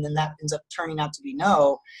this, and then that ends up turning out to be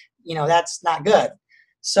no. You know, that's not good.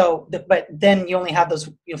 So, but then you only have those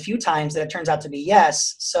few times that it turns out to be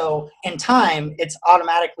yes. So in time, it's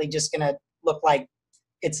automatically just going to look like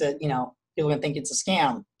it's people are going to think it's a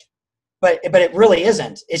scam, but it really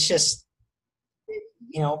isn't. It's just,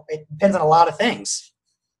 it depends on a lot of things.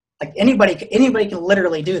 Like anybody can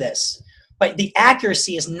literally do this, but the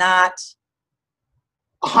accuracy is not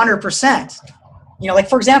 100%. Like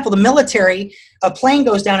for example, the military, a plane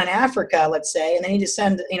goes down in Africa, let's say, and they need to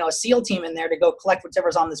send, a SEAL team in there to go collect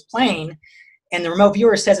whatever's on this plane. And the remote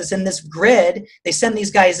viewer says it's in this grid. They send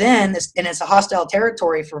these guys in, and it's a hostile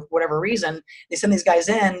territory for whatever reason. They send these guys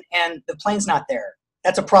in, and the plane's not there.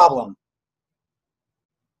 That's a problem.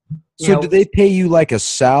 So do they pay you like a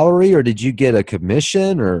salary, or did you get a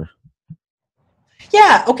commission, or?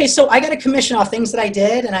 Yeah. Okay. So I got a commission off things that I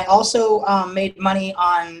did, and I also made money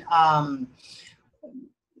on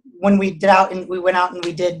when we went out and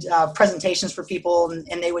we did presentations for people,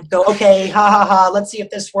 and they would go, okay, ha ha ha, let's see if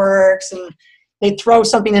this works, and they'd throw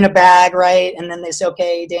something in a bag, right? And then they say,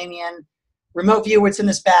 okay, Damian, remote view what's in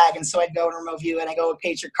this bag, and so I'd go and remote view, and I go, okay,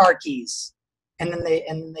 it's your car keys, and then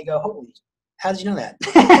they go, holy, how did you know that?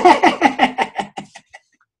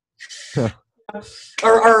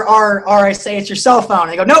 Or I say it's your cell phone.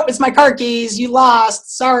 And they go, nope, it's my car keys. You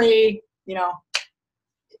lost. Sorry.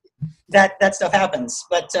 That stuff happens.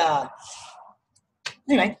 But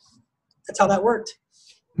anyway, that's how that worked.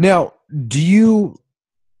 Now, do you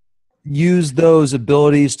use those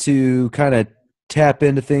abilities to kind of tap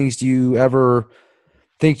into things? Do you ever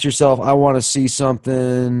think to yourself, I want to see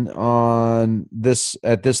something on this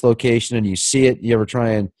at this location, and you see it? You ever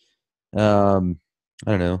try and I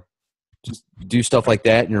don't know, just do stuff like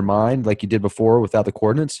that in your mind like you did before without the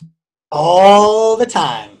coordinates? All the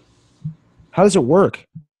time. How does it work?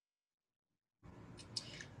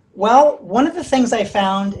 Well, one of the things I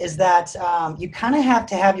found is that you kind of have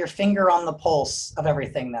to have your finger on the pulse of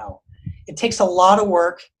everything, though. It takes a lot of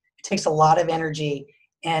work. It takes a lot of energy,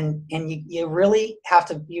 and you really have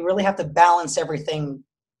to balance everything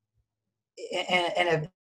in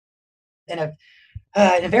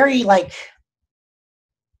a very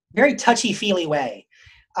very touchy-feely way.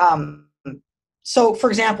 So, for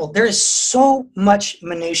example, there is so much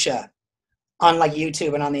minutia on like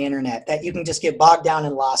YouTube and on the internet that you can just get bogged down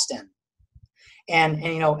and lost in. And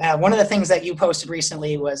one of the things that you posted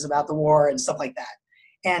recently was about the war and stuff like that.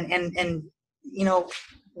 And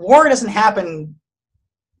war doesn't happen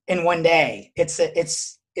in one day. It's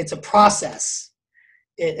a process.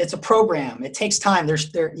 It's a program. It takes time.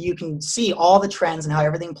 You can see all the trends and how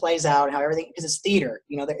everything plays out, and how everything, because it's theater.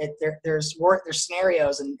 There's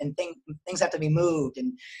scenarios and things have to be moved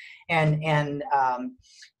and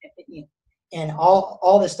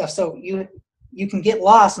all this stuff. So you can get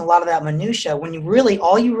lost in a lot of that minutia when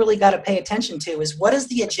all you really got to pay attention to is, what is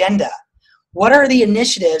the agenda? What are the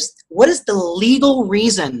initiatives? What is the legal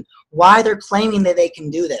reason why they're claiming that they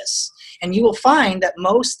can do this? And you will find that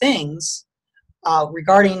most things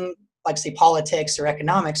regarding, like, say, politics or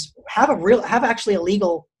economics have actually a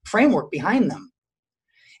legal framework behind them.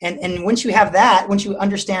 And once you have that, once you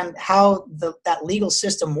understand how that legal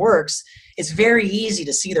system works, it's very easy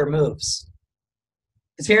to see their moves.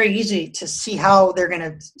 It's very easy to see how they're going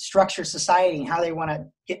to structure society and how they want to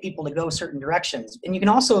get people to go certain directions. And you can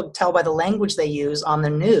also tell by the language they use on the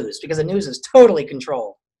news, because the news is totally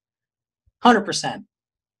controlled, 100%.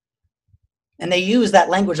 And they use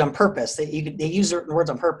that language on purpose. They use certain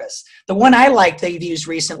words on purpose. The one I like they've used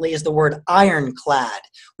recently is the word ironclad.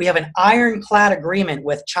 We have an ironclad agreement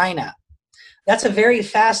with China. That's a very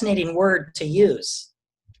fascinating word to use.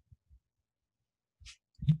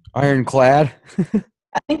 Ironclad?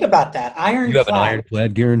 Think about that. Ironclad. You have an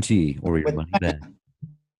ironclad guarantee, or your money back.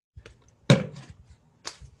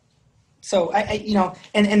 So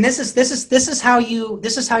and this is how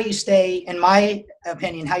you stay, in my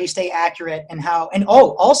opinion, how you stay accurate, and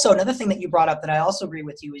also another thing that you brought up that I also agree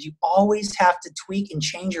with you is you always have to tweak and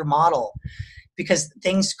change your model, because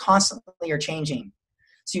things constantly are changing.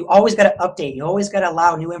 So you always got to update. You always got to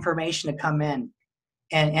allow new information to come in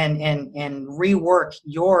and rework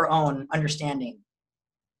your own understanding.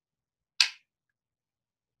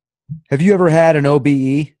 Have you ever had an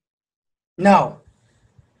OBE? No.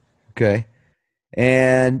 Okay.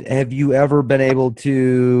 And have you ever been able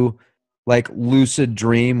to, like, lucid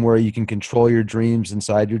dream, where you can control your dreams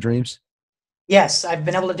inside your dreams? Yes, I've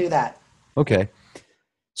been able to do that. Okay.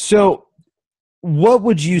 So what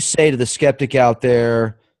would you say to the skeptic out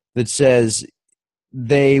there that says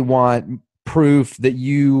they want proof that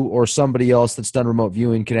you or somebody else that's done remote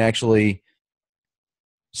viewing can actually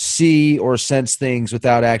see or sense things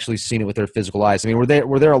without actually seeing it with their physical eyes? I mean, were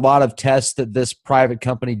there a lot of tests that this private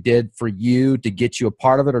company did for you to get you a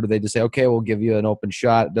part of it, or did they just say, okay, we'll give you an open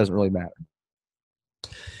shot, it doesn't really matter?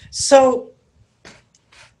 So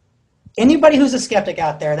anybody who's a skeptic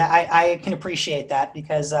out there, that I can appreciate that,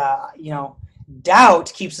 because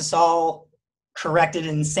doubt keeps us all corrected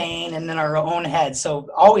and sane and in our own head. So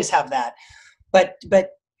always have that. But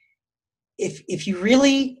if you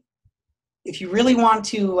really want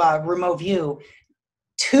to remote view,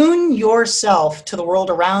 tune yourself to the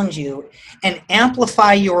world around you and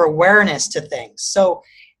amplify your awareness to things. So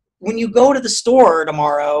when you go to the store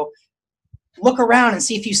tomorrow, look around and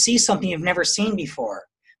see if you see something you've never seen before.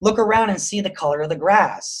 Look around and see the color of the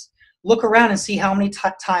grass. Look around and see how many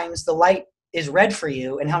times the light is red for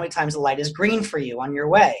you and how many times the light is green for you on your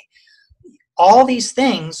way. All these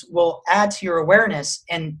things will add to your awareness,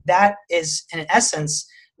 and that is, in essence,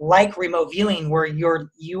 like remote viewing, where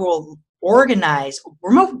you will organize.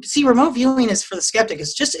 Remote viewing is, for the skeptic,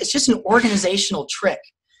 it's just an organizational trick.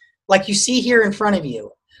 Like you see here in front of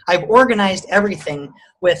you, I've organized everything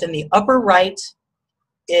with, in the upper right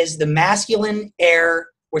is the masculine air,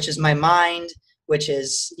 which is my mind, which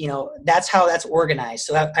is, that's how that's organized.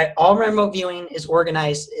 So all remote viewing is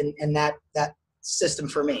organized in that system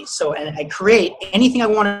for me. So, and I create anything I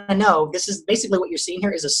want to know. This is basically what you're seeing here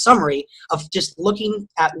is a summary of just looking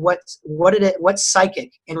at what's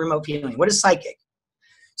psychic in remote viewing. What is psychic?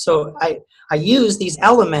 So I use these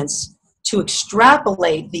elements to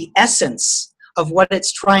extrapolate the essence of what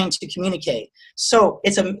it's trying to communicate. So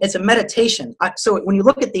it's a meditation. So when you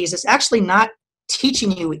look at these, it's actually not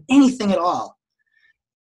teaching you anything at all.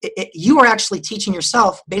 You are actually teaching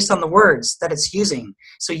yourself based on the words that it's using.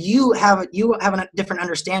 So you have a different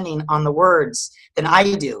understanding on the words than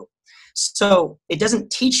I do. So it doesn't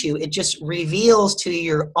teach you; it just reveals to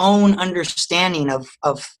your own understanding of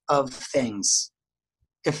things.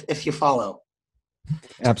 If you follow,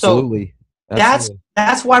 absolutely. So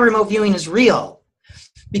that's why remote viewing is real,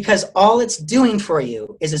 because all it's doing for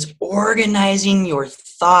you is it's organizing your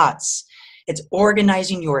thoughts. It's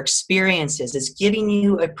organizing your experiences. It's giving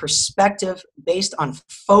you a perspective based on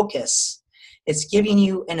focus. It's giving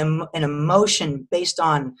you an emotion based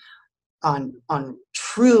on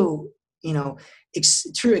true,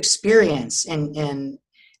 true experience and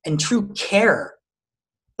true care.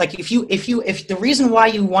 Like if the reason why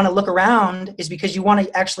you want to look around is because you want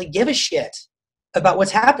to actually give a shit about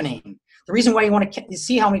what's happening. The reason why you want to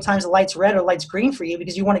see how many times the light's red or light's green for you,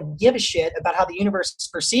 because you want to give a shit about how the universe is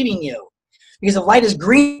perceiving you. Because if light is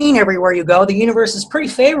green everywhere you go, the universe is pretty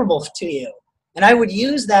favorable to you. And I would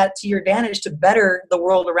use that to your advantage to better the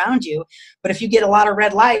world around you. But if you get a lot of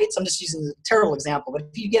red lights, I'm just using a terrible example, but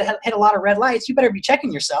if you hit a lot of red lights, you better be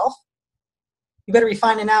checking yourself. You better be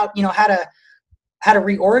finding out, how to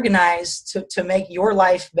reorganize to make your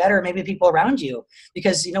life better, maybe people around you.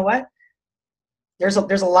 Because you know what? There's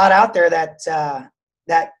a lot out there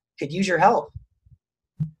that could use your help.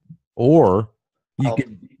 Or you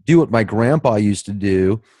could do what my grandpa used to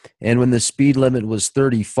do, and when the speed limit was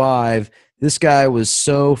 35, this guy was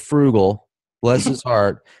so frugal, bless his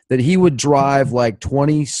heart, that he would drive like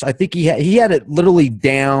 20. I think he had it literally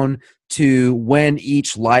down to when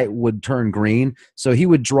each light would turn green. So he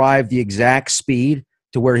would drive the exact speed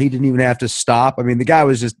to where he didn't even have to stop. I mean, the guy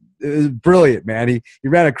was brilliant, man. He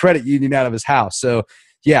ran a credit union out of his house. So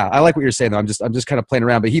yeah, I like what you're saying, though. I'm just kind of playing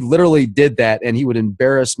around, but he literally did that, and he would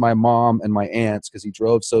embarrass my mom and my aunts because he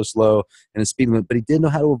drove so slow and the speed limit, but he did know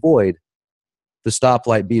how to avoid the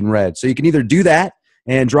stoplight being red. So you can either do that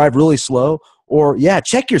and drive really slow, or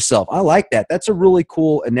check yourself. I like that. That's a really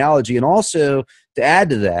cool analogy. And also, to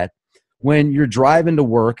add to that, when you're driving to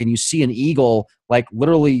work and you see an eagle like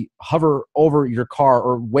literally hover over your car,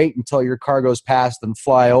 or wait until your car goes past and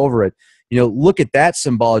fly over it, look at that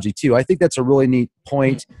symbology too. I think that's a really neat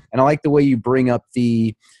point. And I like the way you bring up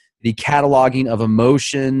the cataloging of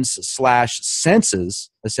emotions / senses,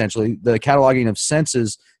 essentially the cataloging of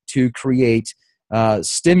senses to create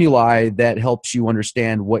stimuli that helps you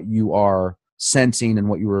understand what you are sensing and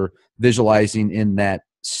what you are visualizing in that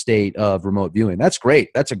state of remote viewing. That's great.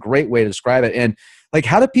 That's a great way to describe it. And like,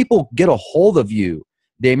 how do people get a hold of you,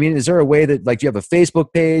 Damian? Is there a way that, like, do you have a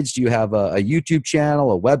Facebook page? Do you have a YouTube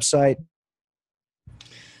channel, a website?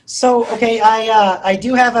 So, okay, I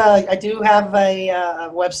do have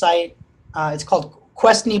a website. It's called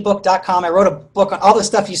questinybook.com. I wrote a book on all the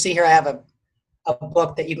stuff you see here. I have a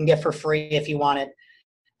book that you can get for free if you want it.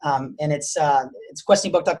 And it's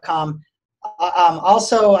questinybook.com.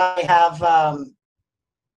 Also, I have a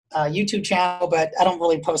YouTube channel, but I don't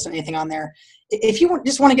really post anything on there. If you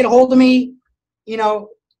just want to get a hold of me,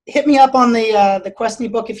 hit me up on the Questiny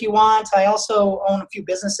book if you want. I also own a few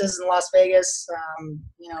businesses in Las Vegas.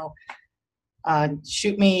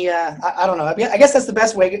 Shoot me. I don't know. I guess that's the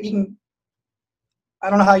best way. You can. I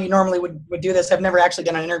don't know how you normally would do this. I've never actually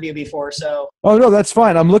done an interview before, so. Oh no, that's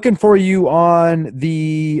fine. I'm looking for you on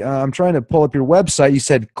the. I'm trying to pull up your website. You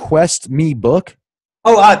said Quest Me Book.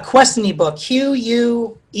 Oh, Questiny book.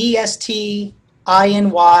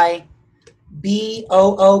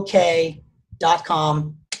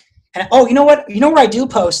 QUESTINYBOOK.com. And oh, you know what? You know where I do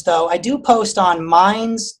post though? I do post on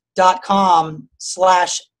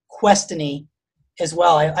minds.com/Questiny as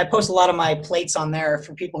well. I post a lot of my plates on there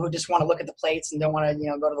for people who just want to look at the plates and don't want to,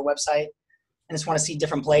 go to the website and just want to see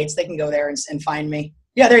different plates. They can go there and find me.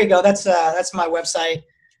 Yeah, there you go. That's my website.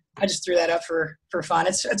 I just threw that up for fun.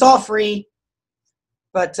 It's all free.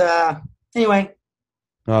 But anyway.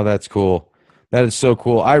 Oh, that's cool. That is so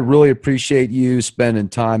cool. I really appreciate you spending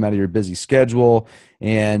time out of your busy schedule.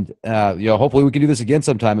 And, hopefully we can do this again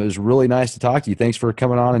sometime. It was really nice to talk to you. Thanks for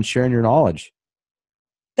coming on and sharing your knowledge.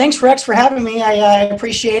 Thanks, Rex, for having me. I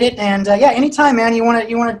appreciate it. And yeah, anytime, man, you want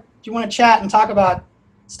to chat and talk about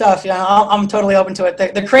stuff, I'm totally open to it.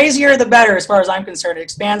 The crazier, the better, as far as I'm concerned. It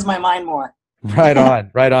expands my mind more. Right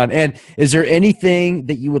on, right on. And is there anything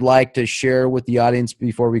that you would like to share with the audience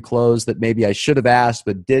before we close that maybe I should have asked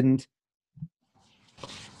but didn't?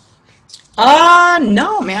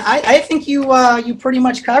 No, man. I think you pretty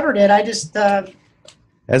much covered it. I just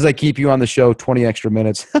as I keep you on the show 20 extra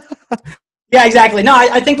minutes. Yeah, exactly. No,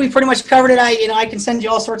 I think we pretty much covered it. I can send you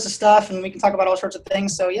all sorts of stuff and we can talk about all sorts of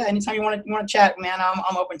things. So yeah, anytime you want to chat, man,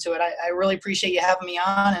 I'm open to it. I really appreciate you having me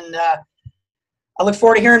on, and I look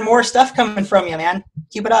forward to hearing more stuff coming from you, man.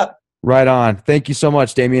 Keep it up. Right on. Thank you so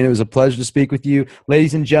much, Damian. It was a pleasure to speak with you.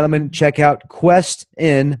 Ladies and gentlemen, check out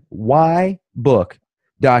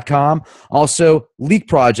questnybook.com. Also,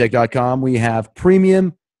 leakproject.com. We have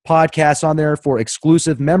premium podcasts on there for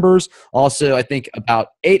exclusive members. Also, I think about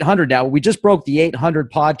 800 now. We just broke the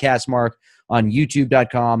 800 podcast mark on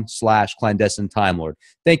youtube.com/clandestine time lord.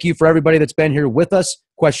 Thank you for everybody that's been here with us.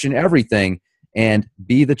 Question everything and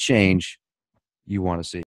be the change you want to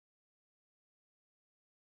see.